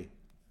likely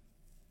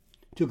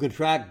to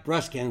contract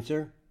breast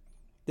cancer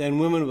than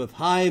women with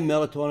high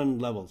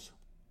melatonin levels.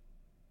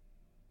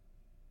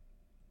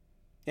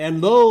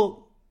 And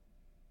low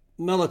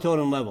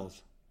melatonin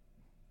levels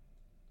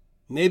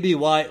may be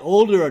why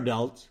older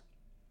adults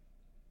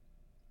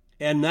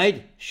and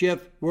night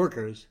shift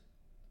workers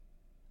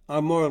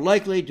are more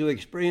likely to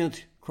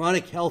experience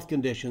chronic health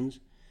conditions,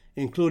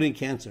 including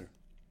cancer.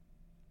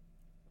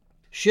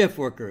 Shift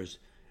workers,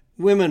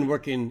 women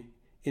working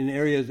in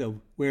areas of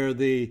where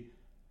they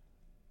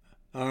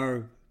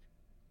are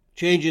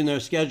changing their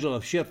schedule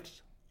of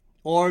shifts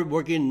or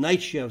working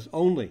night shifts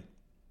only,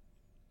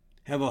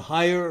 have a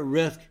higher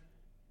risk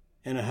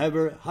and a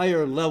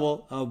higher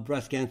level of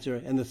breast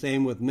cancer, and the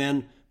same with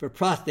men for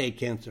prostate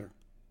cancer.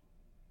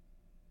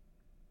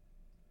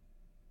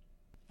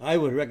 I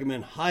would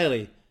recommend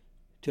highly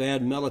to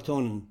add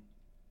melatonin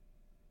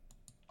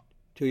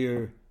to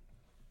your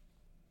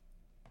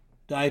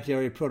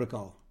dietary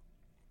protocol.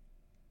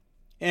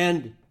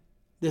 And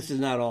this is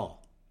not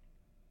all.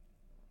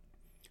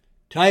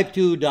 Type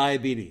 2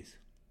 diabetes.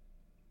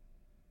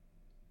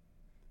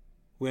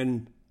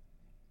 When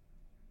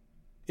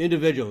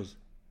individuals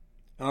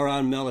are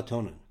on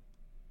melatonin,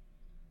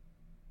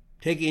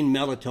 taking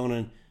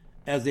melatonin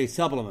as a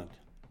supplement,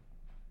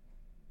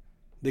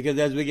 because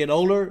as we get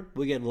older,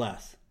 we get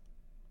less.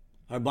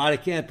 Our body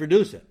can't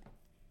produce it.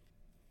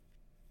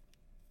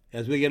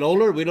 As we get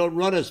older, we don't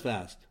run as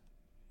fast.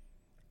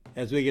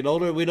 As we get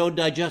older, we don't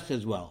digest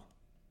as well.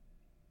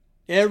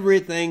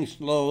 Everything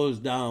slows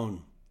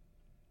down.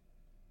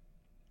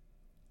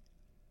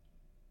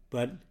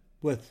 But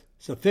with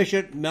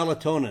sufficient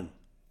melatonin.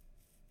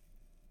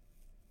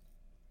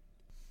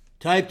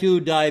 Type 2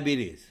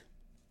 diabetes.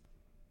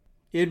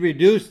 It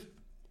reduced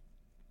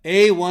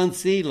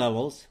A1C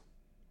levels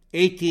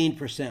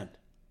 18%.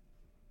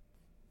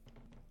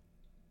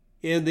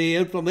 In the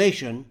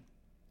inflammation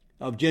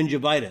of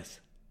gingivitis,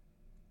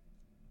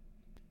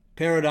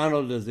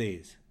 periodontal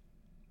disease.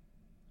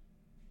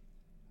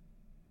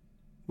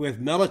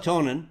 With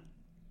melatonin,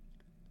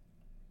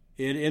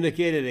 it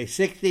indicated a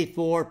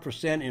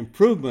 64%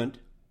 improvement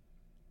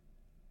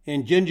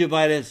in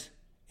gingivitis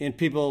in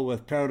people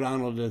with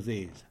periodontal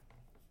disease.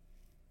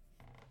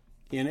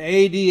 In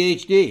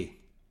ADHD,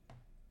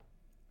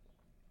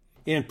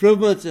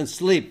 improvements in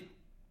sleep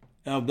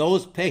of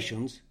those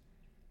patients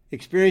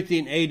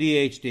experiencing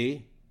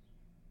ADHD,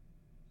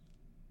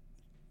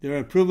 their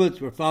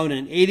improvements were found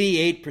in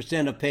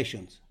 88% of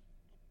patients.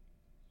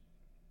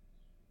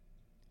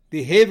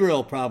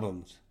 Behavioral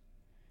problems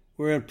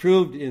were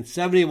improved in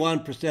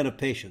 71% of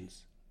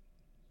patients,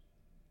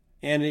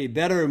 and a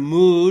better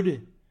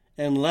mood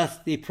and less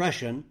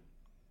depression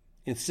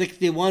in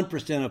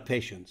 61% of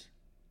patients.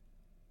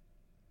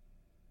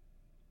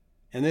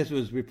 And this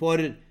was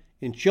reported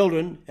in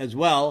children as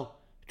well,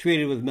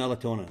 treated with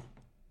melatonin.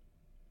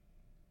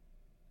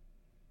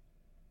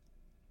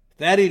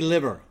 Fatty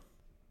liver,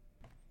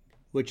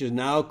 which is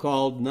now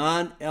called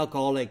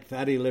non-alcoholic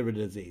fatty liver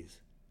disease.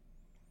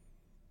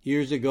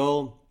 Years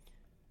ago,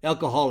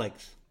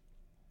 alcoholics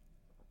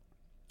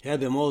had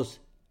the most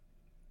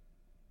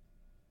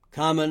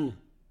common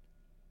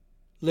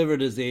liver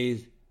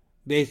disease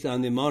based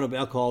on the amount of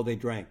alcohol they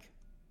drank.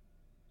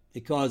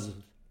 It causes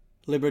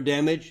liver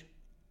damage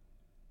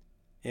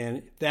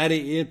and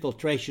fatty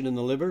infiltration in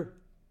the liver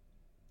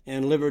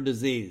and liver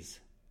disease.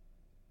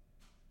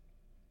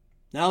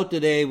 Now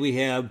today we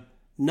have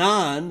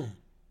non-alcoholic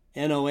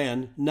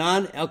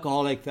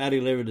fatty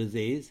liver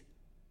disease,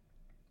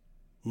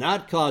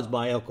 not caused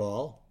by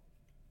alcohol,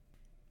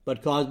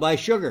 but caused by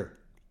sugar.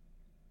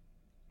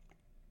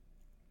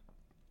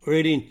 We're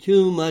eating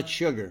too much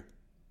sugar.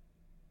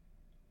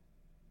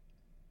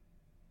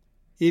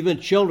 Even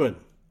children,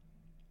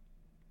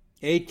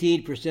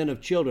 18%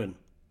 of children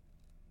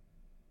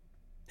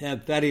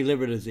have fatty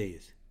liver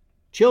disease.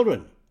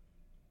 Children,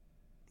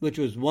 which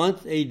was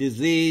once a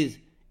disease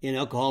in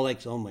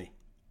alcoholics only.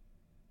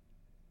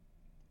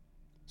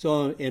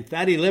 So in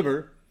fatty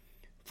liver,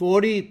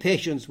 40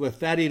 patients with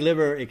fatty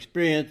liver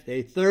experienced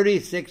a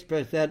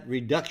 36%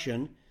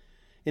 reduction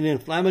in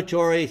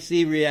inflammatory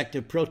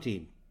C-reactive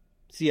protein,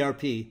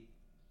 CRP.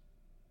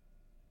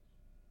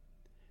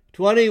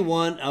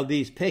 21 of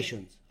these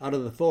patients out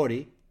of the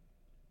 40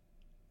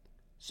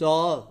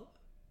 saw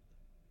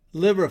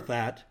liver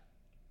fat,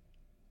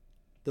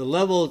 the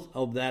levels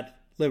of that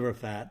liver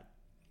fat,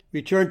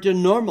 return to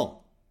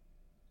normal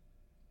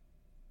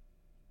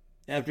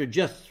after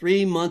just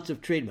 3 months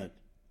of treatment.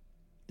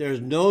 There's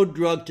no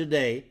drug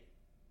today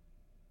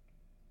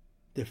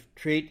to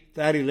treat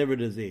fatty liver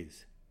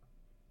disease.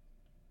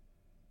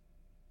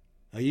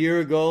 A year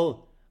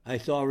ago, I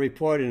saw a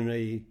report in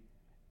a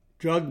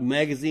drug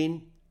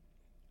magazine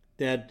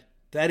that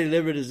fatty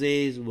liver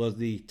disease was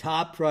the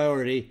top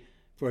priority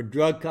for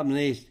drug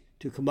companies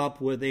to come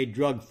up with a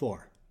drug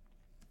for.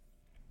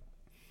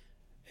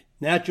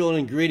 Natural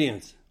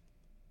ingredients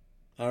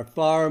are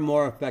far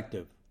more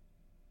effective,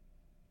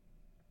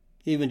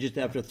 even just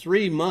after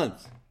 3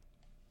 months.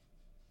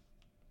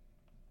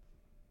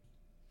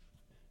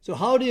 So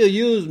how do you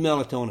use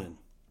melatonin?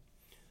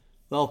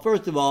 Well,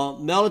 first of all,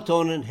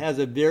 melatonin has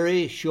a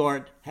very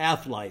short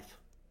half-life.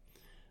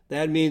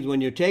 That means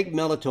when you take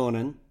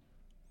melatonin,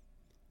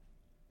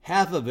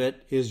 half of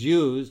it is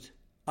used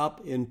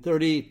up in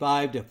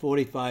 35 to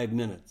 45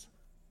 minutes.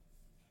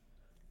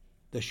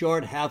 The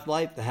short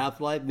half-life, the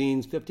half-life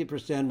means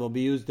 50% will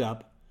be used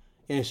up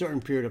in a certain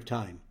period of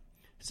time.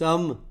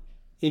 Some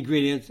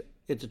ingredients,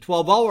 it's a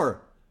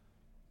 12-hour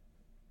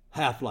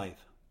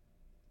half-life.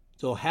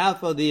 So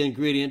half of the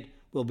ingredient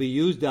will be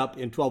used up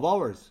in 12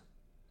 hours.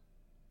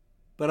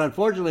 But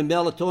unfortunately,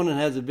 melatonin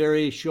has a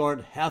very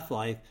short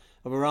half-life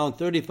of around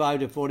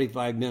 35 to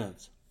 45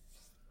 minutes.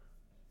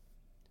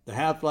 The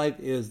half-life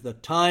is the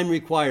time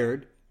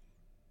required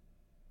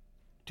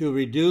to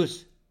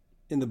reduce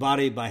in the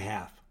body by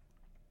half.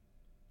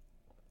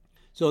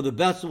 So the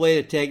best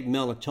way to take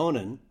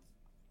melatonin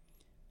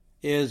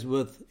is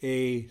with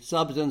a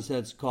substance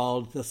that's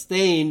called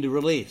sustained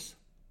release.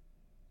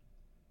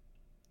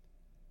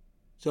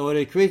 So it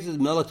increases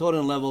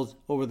melatonin levels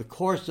over the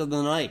course of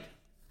the night.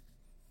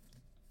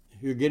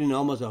 You're getting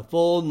almost a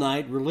full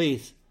night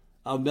release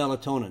of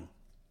melatonin.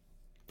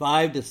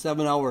 5 to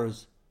 7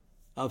 hours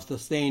of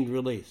sustained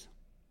release.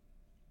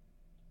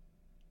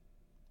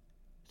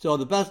 So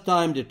the best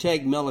time to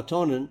take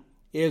melatonin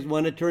is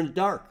when it turns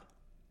dark.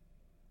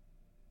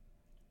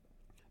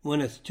 When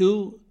it's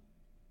too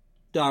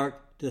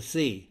dark to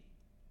see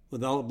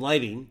without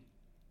lighting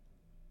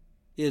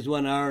is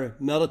when our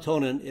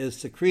melatonin is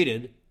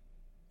secreted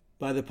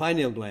by the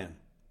pineal gland.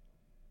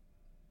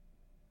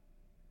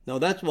 Now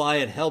that's why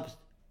it helps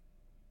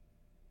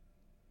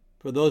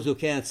for those who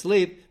can't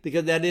sleep,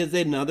 because that is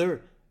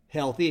another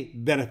healthy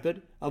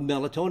benefit of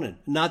melatonin.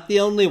 Not the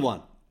only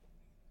one.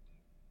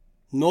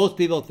 Most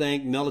people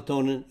think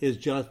melatonin is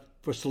just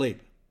for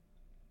sleep.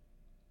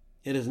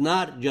 It is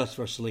not just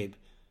for sleep.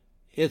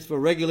 It's for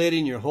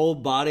regulating your whole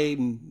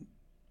body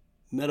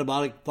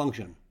metabolic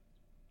function.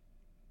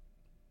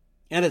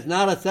 And it's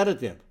not a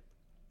sedative.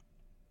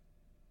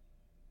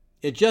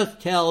 It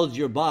just tells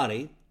your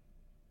body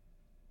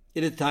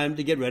it is time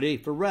to get ready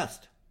for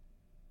rest.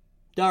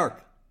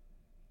 Dark.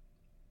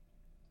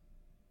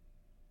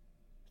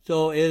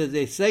 So it is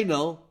a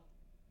signal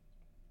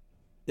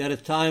that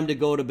it's time to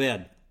go to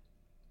bed.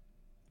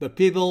 But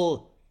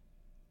people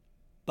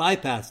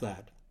bypass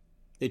that.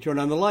 They turn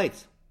on the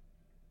lights.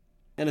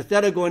 And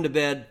instead of going to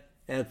bed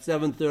at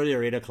 7:30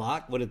 or 8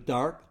 o'clock when it's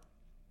dark,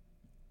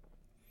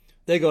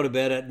 they go to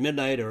bed at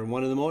midnight or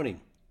 1 in the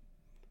morning.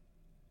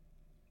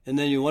 And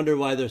then you wonder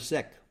why they're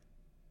sick.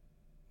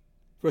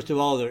 First of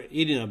all, they're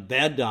eating a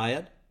bad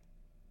diet.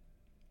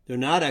 They're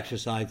not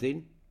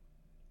exercising.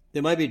 They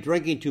might be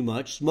drinking too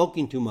much,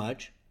 smoking too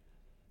much,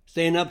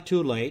 staying up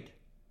too late.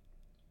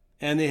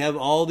 And they have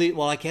all the,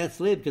 well, I can't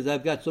sleep because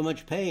I've got so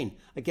much pain.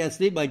 I can't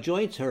sleep, my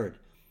joints hurt.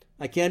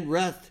 I can't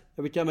rest.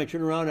 Every time I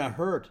turn around, I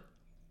hurt.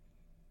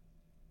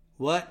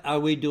 What are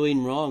we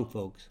doing wrong,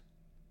 folks?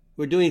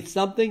 We're doing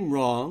something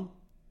wrong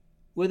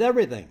with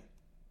everything.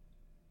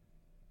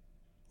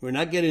 We're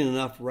not getting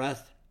enough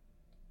rest.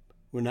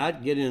 We're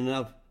not getting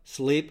enough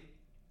sleep.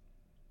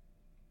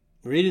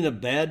 We're eating a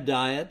bad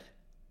diet.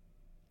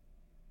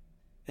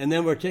 And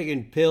then we're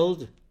taking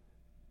pills.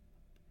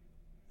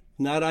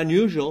 Not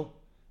unusual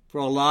for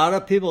a lot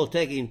of people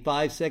taking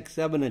 5, 6,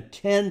 7, and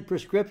 10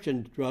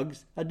 prescription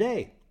drugs a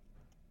day.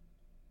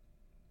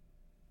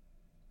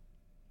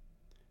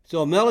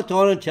 So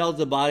melatonin tells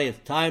the body it's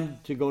time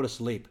to go to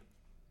sleep.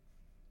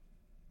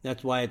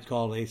 That's why it's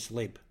called a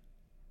sleep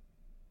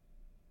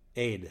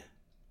aid.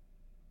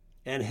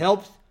 And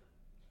helps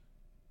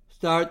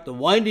start the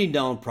winding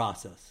down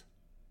process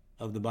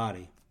of the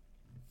body.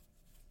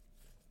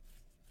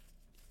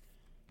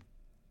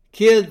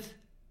 Kids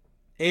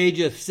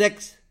ages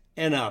 6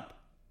 and up,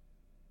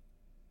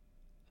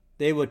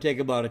 they would take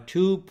about a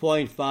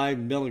 2.5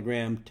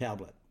 milligram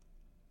tablet.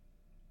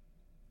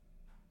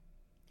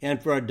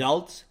 And for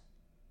adults,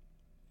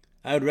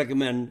 I would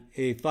recommend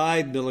a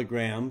 5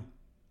 milligram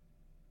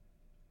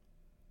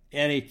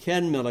and a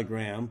 10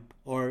 milligram,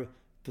 or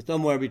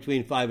somewhere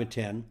between 5 and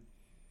 10.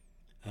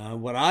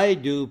 What I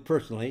do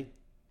personally,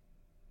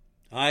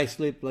 I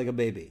sleep like a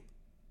baby.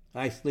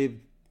 I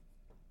sleep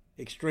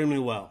extremely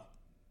well.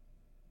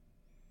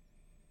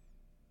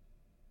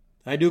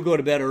 I do go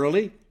to bed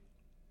early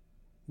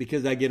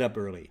because I get up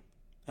early.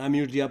 I'm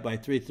usually up by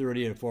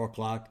 3:30 or 4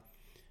 o'clock.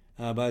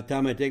 By the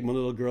time I take my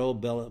little girl,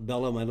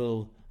 Bella, my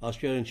little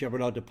Australian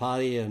Shepherd, out to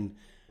potty and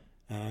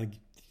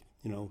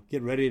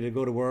get ready to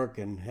go to work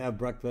and have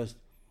breakfast,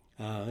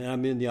 and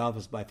I'm in the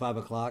office by 5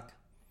 o'clock.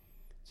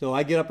 So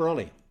I get up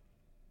early.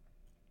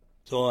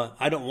 So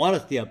I don't want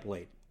to stay up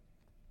late.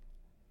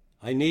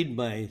 I need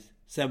my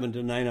 7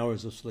 to 9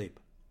 hours of sleep.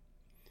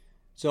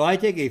 So I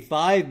take a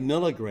 5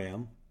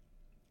 milligram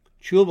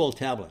chewable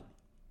tablet.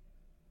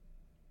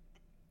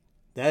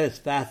 That is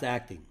fast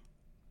acting.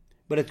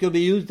 But it's going to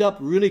be used up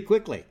really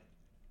quickly.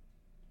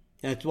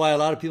 That's why a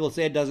lot of people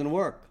say it doesn't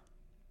work.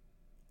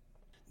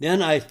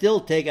 Then I still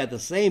take, at the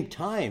same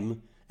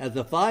time as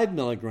the 5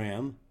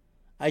 milligram,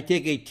 I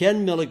take a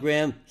 10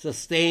 milligram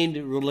sustained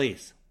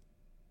release.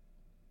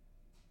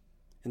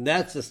 And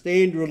that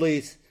sustained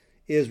release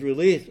is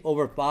released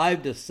over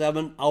 5 to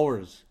 7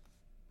 hours.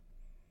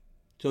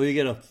 So you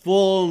get a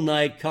full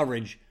night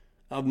coverage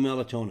of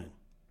melatonin.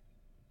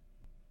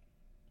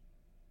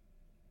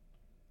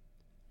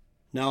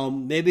 Now,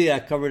 maybe I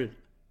covered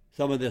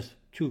some of this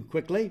too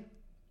quickly,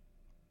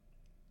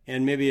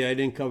 and maybe I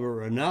didn't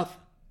cover enough.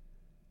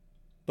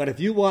 But if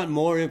you want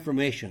more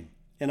information,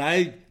 and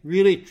I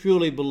really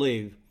truly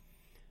believe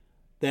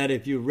that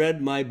if you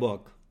read my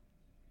book,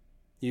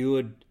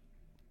 I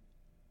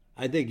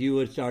think you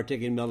would start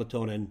taking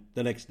melatonin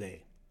the next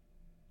day.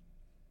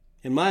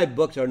 And my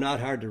books are not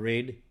hard to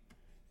read.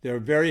 They're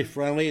very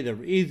friendly,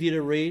 they're easy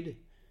to read,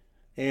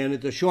 and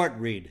it's a short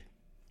read.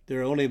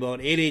 They're only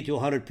about 80 to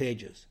 100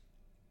 pages.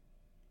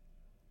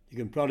 You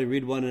can probably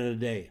read one in a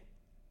day.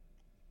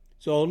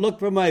 So look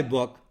for my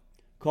book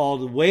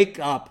called Wake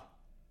Up.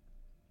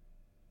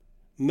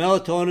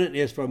 Melatonin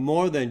is for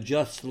more than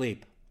just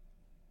sleep.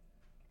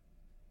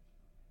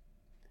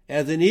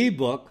 As an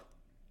ebook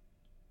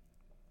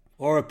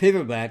or a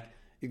paperback,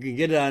 you can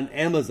get it on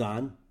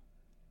Amazon,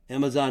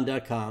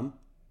 Amazon.com.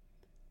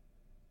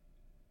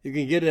 You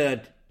can get it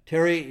at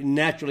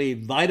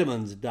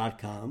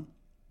terrynaturallyvitamins.com.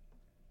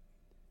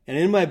 And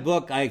in my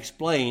book, I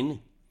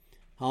explain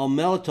how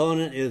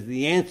melatonin is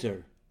the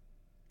answer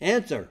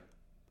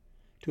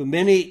to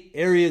many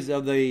areas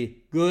of the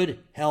good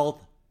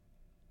health,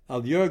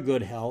 of your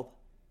good health,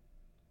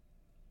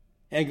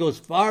 and goes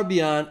far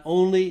beyond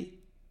only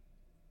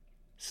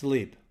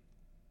sleep.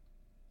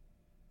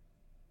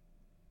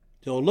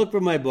 So look for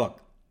my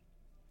book.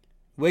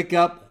 Wake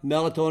Up,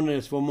 Melatonin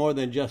is for more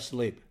than just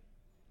sleep.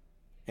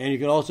 And you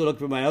can also look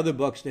for my other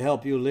books to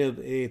help you live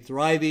a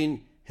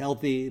thriving,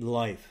 healthy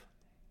life.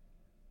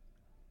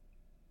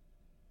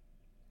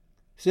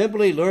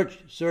 Simply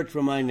search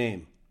for my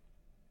name,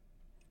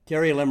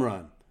 Terry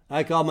Lemeron.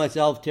 I call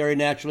myself Terry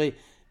naturally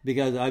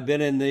because I've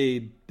been in the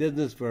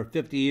business for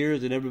 50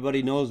 years and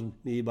everybody knows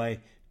me by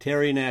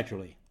Terry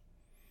naturally.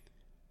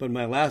 But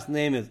my last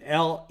name is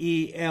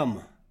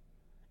Lemeron,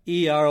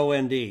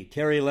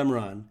 Terry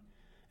Lemeron.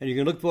 And you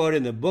can look for it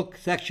in the book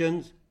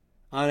sections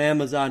on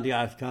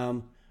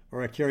Amazon.com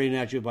or at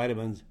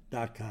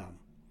TerryNaturalVitamins.com.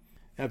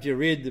 After you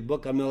read the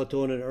book on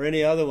melatonin or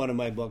any other one of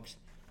my books,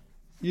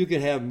 you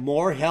can have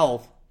more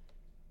health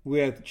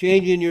with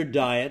changing your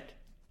diet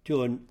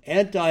to an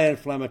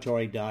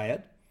anti-inflammatory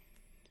diet,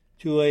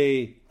 to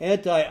an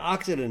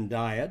antioxidant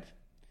diet,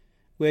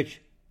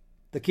 which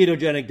the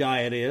ketogenic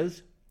diet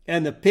is,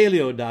 and the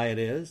paleo diet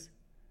is.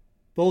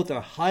 Both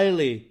are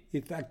highly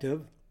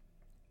effective.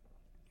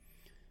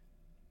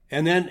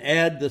 And then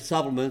add the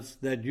supplements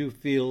that you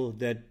feel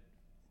that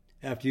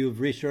after you've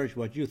researched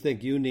what you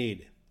think you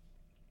need.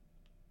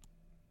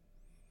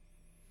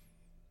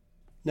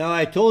 Now,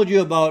 I told you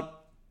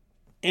about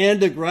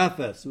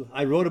Andrographis.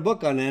 I wrote a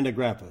book on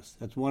Andrographis.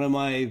 That's one of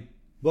my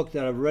books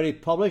that I've already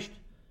published.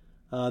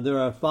 There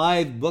are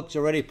 5 books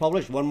already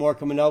published, one more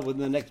coming out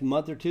within the next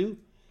month or 2.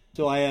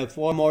 So I have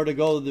 4 more to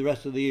go the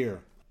rest of the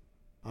year.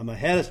 I'm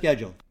ahead of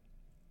schedule.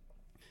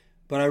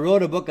 But I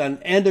wrote a book on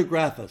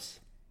Andrographis.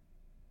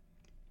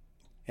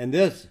 And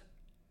this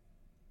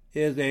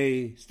is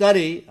a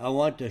study I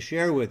want to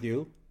share with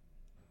you.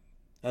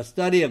 A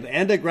study of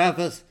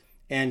Andrographis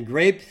and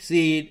grape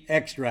seed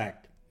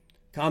extract,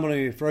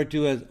 commonly referred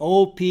to as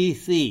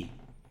OPC.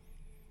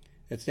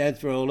 It stands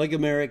for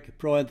oligomeric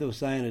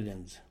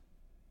proanthocyanidins.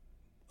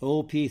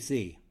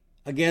 OPC.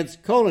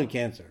 Against colon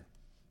cancer.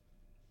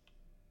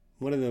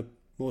 One of the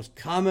most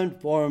common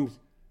forms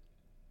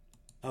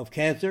of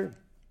cancer.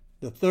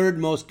 The 3rd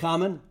most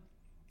common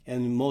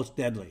and most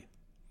deadly.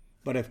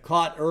 But if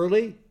caught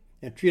early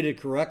and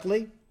treated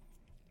correctly,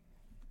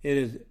 it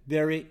is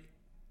very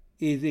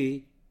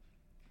easy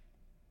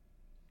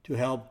to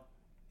help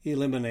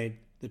eliminate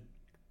the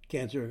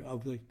cancer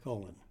of the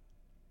colon.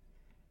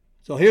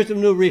 So here's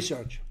some new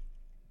research.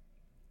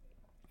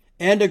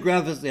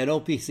 Andrographis and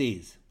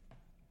OPCs.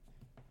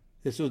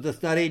 This was a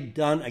study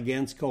done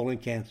against colon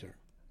cancer.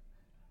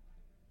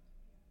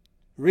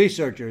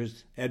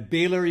 Researchers at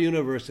Baylor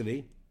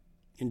University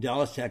in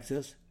Dallas,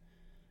 Texas,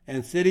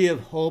 and City of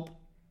Hope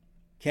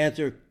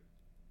Cancer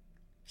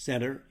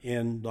Center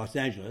in Los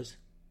Angeles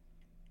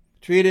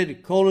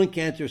treated colon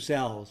cancer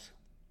cells,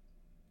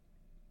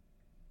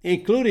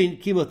 including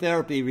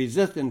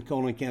chemotherapy-resistant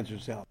colon cancer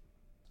cells,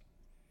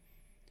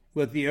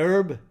 with the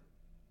herb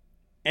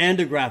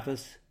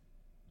Andrographis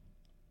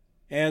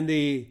and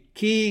the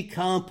key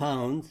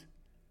compounds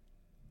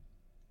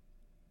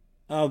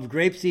of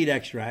grapeseed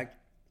extract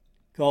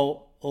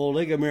called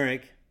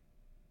oligomeric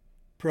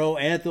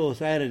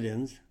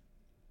proanthocyanidins,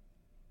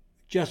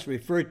 just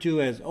referred to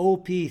as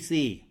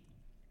OPC.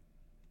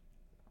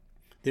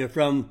 They're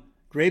from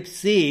grape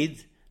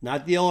seeds,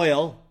 not the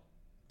oil.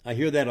 I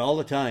hear that all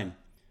the time.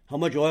 How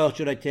much oil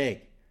should I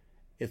take?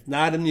 It's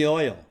not in the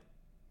oil.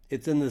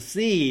 It's in the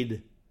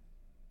seed,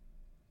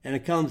 and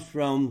it comes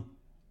from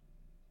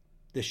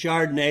the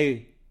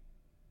Chardonnay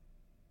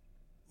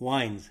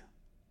wines.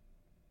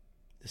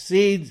 The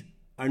seeds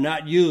are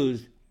not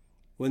used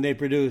when they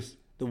produce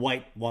the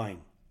white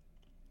wine.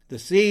 The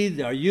seeds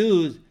are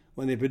used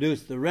when they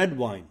produce the red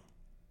wine.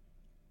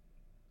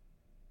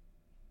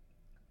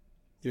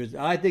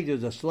 I think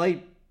there's a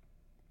slight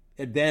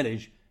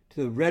advantage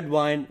to the red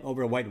wine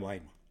over white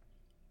wine.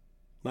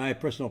 My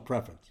personal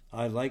preference.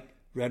 I like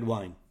red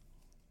wine.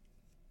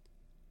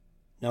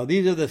 Now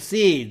these are the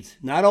seeds,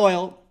 not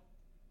oil,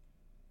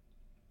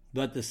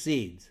 but the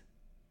seeds.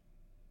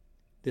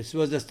 This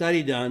was a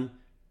study done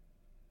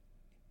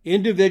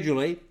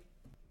individually,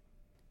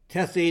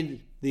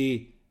 testing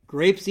the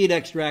grapeseed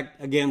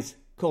extract against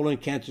colon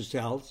cancer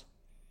cells,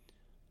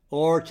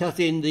 or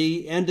testing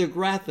the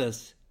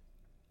Andrographis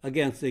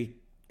against the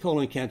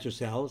colon cancer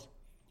cells,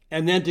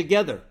 and then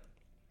together.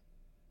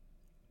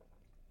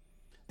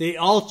 They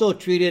also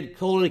treated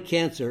colon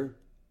cancer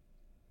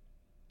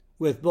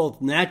with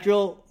both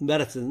natural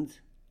medicines,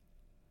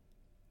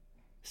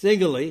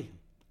 singly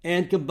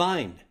and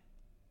combined.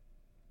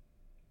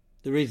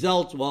 The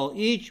results, while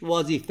each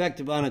was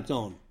effective on its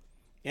own,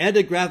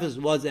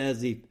 Andrographis was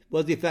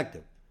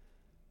effective,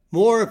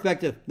 more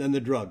effective than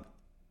the drug.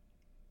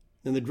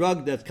 And the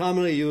drug that's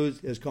commonly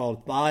used is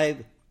called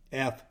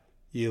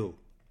 5-FU.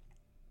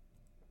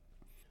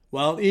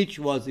 While each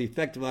was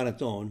effective on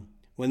its own,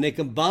 when they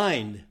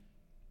combined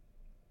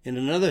in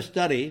another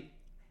study,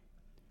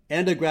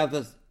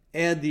 Andrographis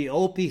and the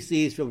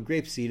OPCs from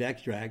grapeseed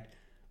extract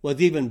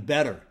was even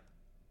better.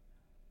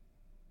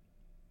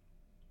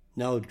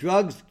 Now,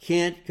 drugs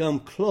can't come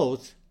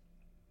close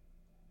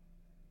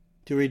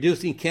to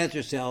reducing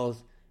cancer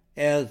cells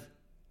as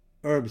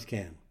herbs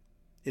can.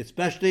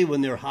 especially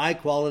when they're high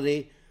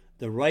quality,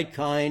 the right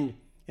kind,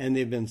 and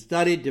they've been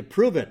studied to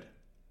prove it.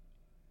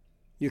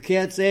 You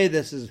can't say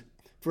this is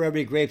for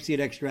every grapeseed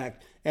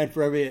extract and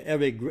for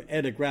every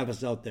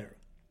Endographis out there.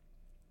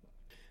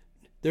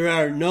 There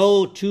are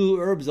no two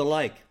herbs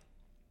alike.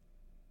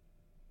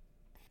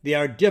 They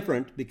are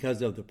different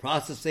because of the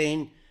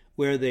processing,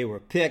 where they were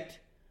picked,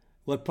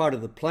 what part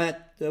of the plant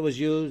that was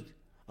used.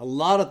 A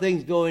lot of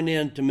things going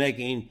into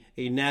making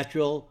a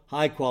natural,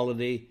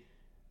 high-quality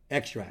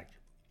extract.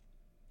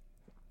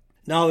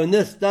 Now, in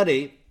this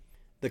study,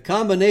 the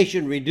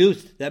combination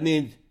reduced, that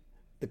means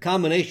the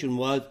combination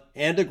was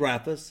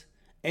Endographis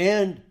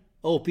and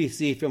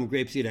OPC from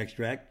grapeseed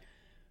extract,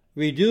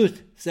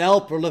 reduced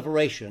cell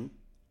proliferation,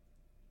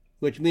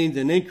 which means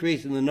an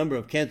increase in the number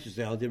of cancer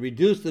cells. It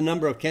reduced the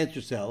number of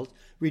cancer cells,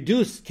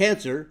 reduced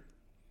cancer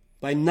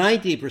by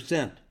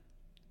 90%,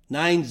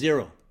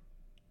 90.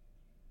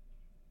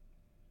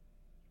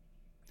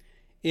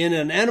 In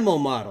an animal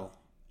model,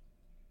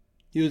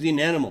 using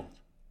animals,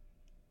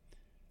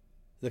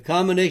 the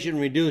combination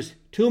reduced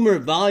tumor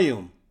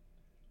volume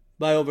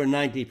by over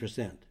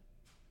 90%.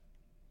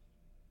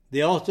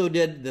 They also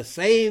did the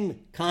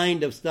same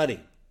kind of study,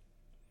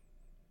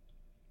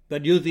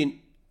 but using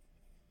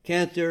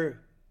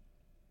cancer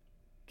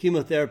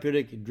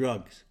chemotherapeutic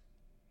drugs.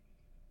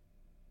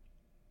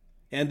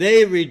 And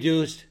they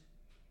reduced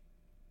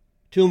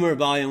tumor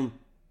volume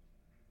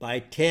by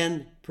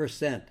 10%.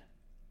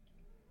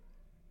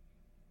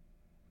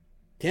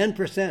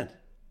 10%.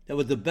 That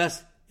was the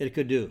best it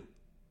could do.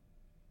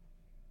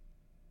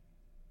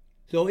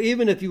 So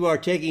even if you are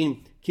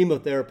taking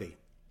chemotherapy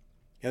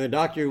and the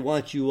doctor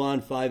wants you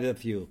on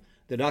 5-FU,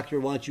 the doctor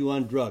wants you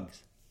on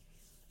drugs,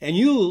 and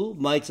you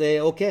might say,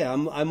 okay,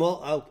 I'll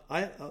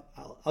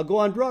go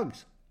on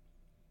drugs.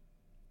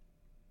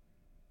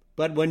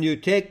 But when you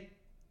take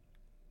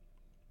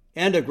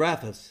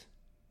Endographis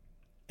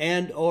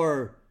and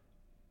or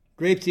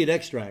grapeseed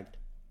extract,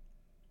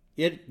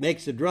 it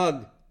makes the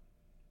drug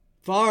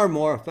far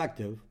more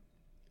effective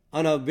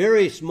on a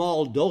very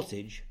small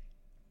dosage.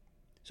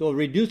 So it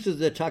reduces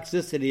the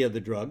toxicity of the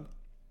drug.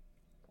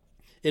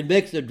 It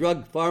makes the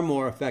drug far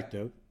more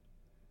effective.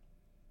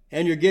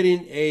 And you're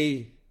getting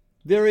a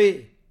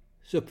very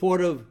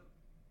supportive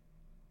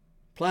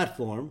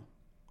platform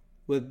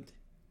with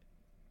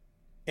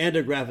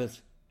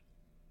Endographis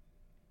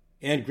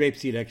and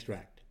grapeseed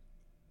extract.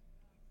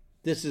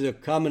 This is a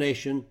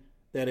combination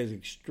that is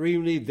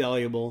extremely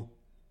valuable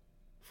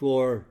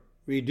for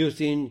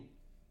reducing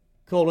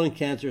colon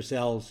cancer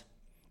cells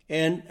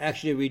and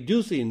actually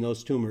reducing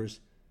those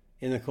tumors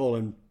in the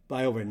colon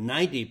by over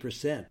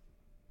 90%.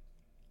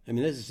 I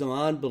mean, this is some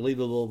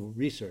unbelievable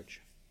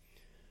research.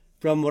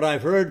 From what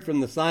I've heard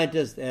from the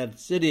scientists at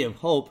City of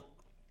Hope,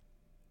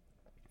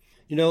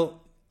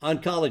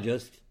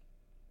 oncologists,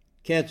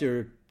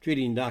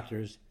 cancer-treating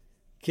doctors,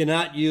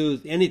 cannot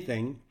use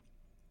anything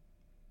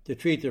to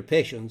treat their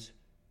patients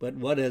but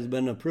what has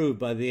been approved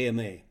by the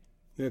AMA,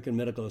 American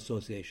Medical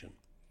Association.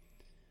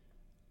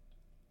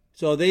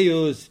 So they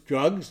use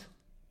drugs,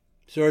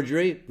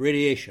 surgery,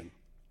 radiation.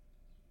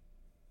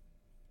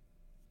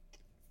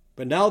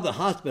 But now the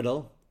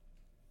hospital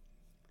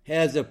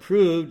has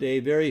approved a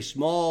very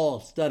small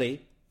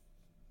study,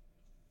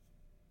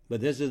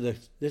 but this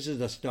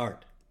is a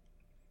start.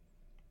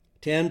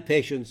 10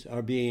 patients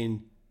are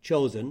being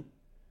chosen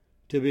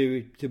to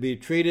be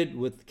treated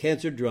with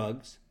cancer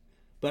drugs,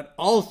 but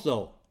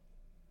also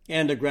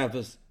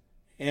Endographis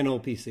and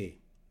OPC.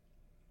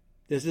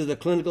 This is a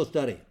clinical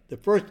study, the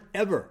first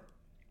ever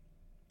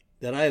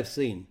that I have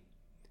seen,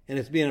 and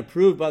it's being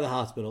approved by the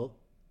hospital.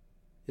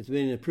 It's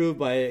being approved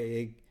by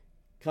a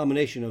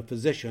combination of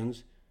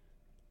physicians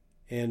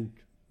and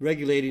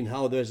regulating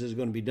how this is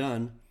going to be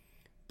done.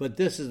 But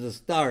this is the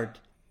start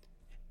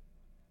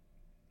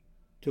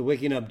to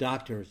waking up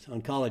doctors,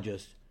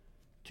 oncologists,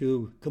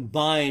 to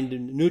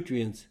combine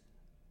nutrients,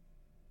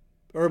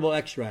 herbal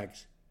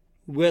extracts,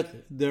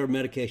 with their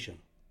medication.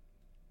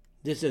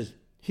 This is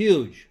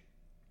huge.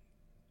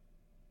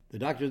 The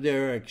doctors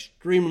there are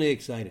extremely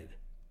excited.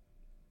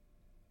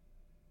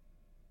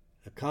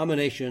 A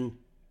combination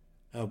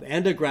of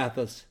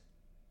Endographis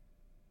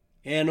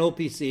and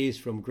OPCs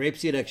from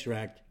grapeseed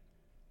extract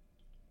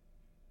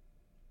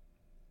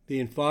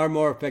being far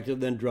more effective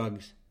than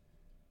drugs,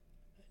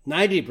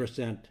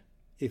 90%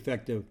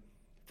 effective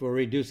for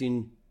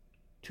reducing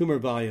tumor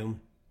volume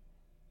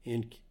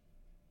in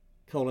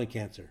colon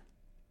cancer.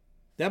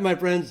 That, my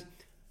friends,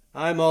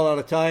 I'm all out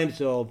of time,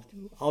 so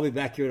I'll be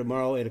back here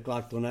tomorrow, 8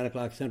 o'clock till 9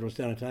 o'clock Central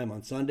Standard Time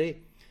on Sunday.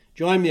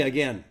 Join me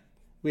again.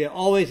 We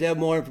always have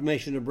more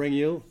information to bring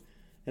you,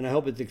 and I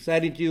hope it's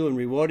exciting to you and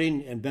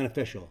rewarding and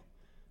beneficial.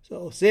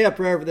 So say a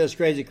prayer for this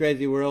crazy,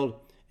 crazy world,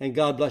 and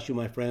God bless you,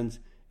 my friends,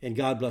 and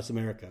God bless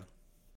America.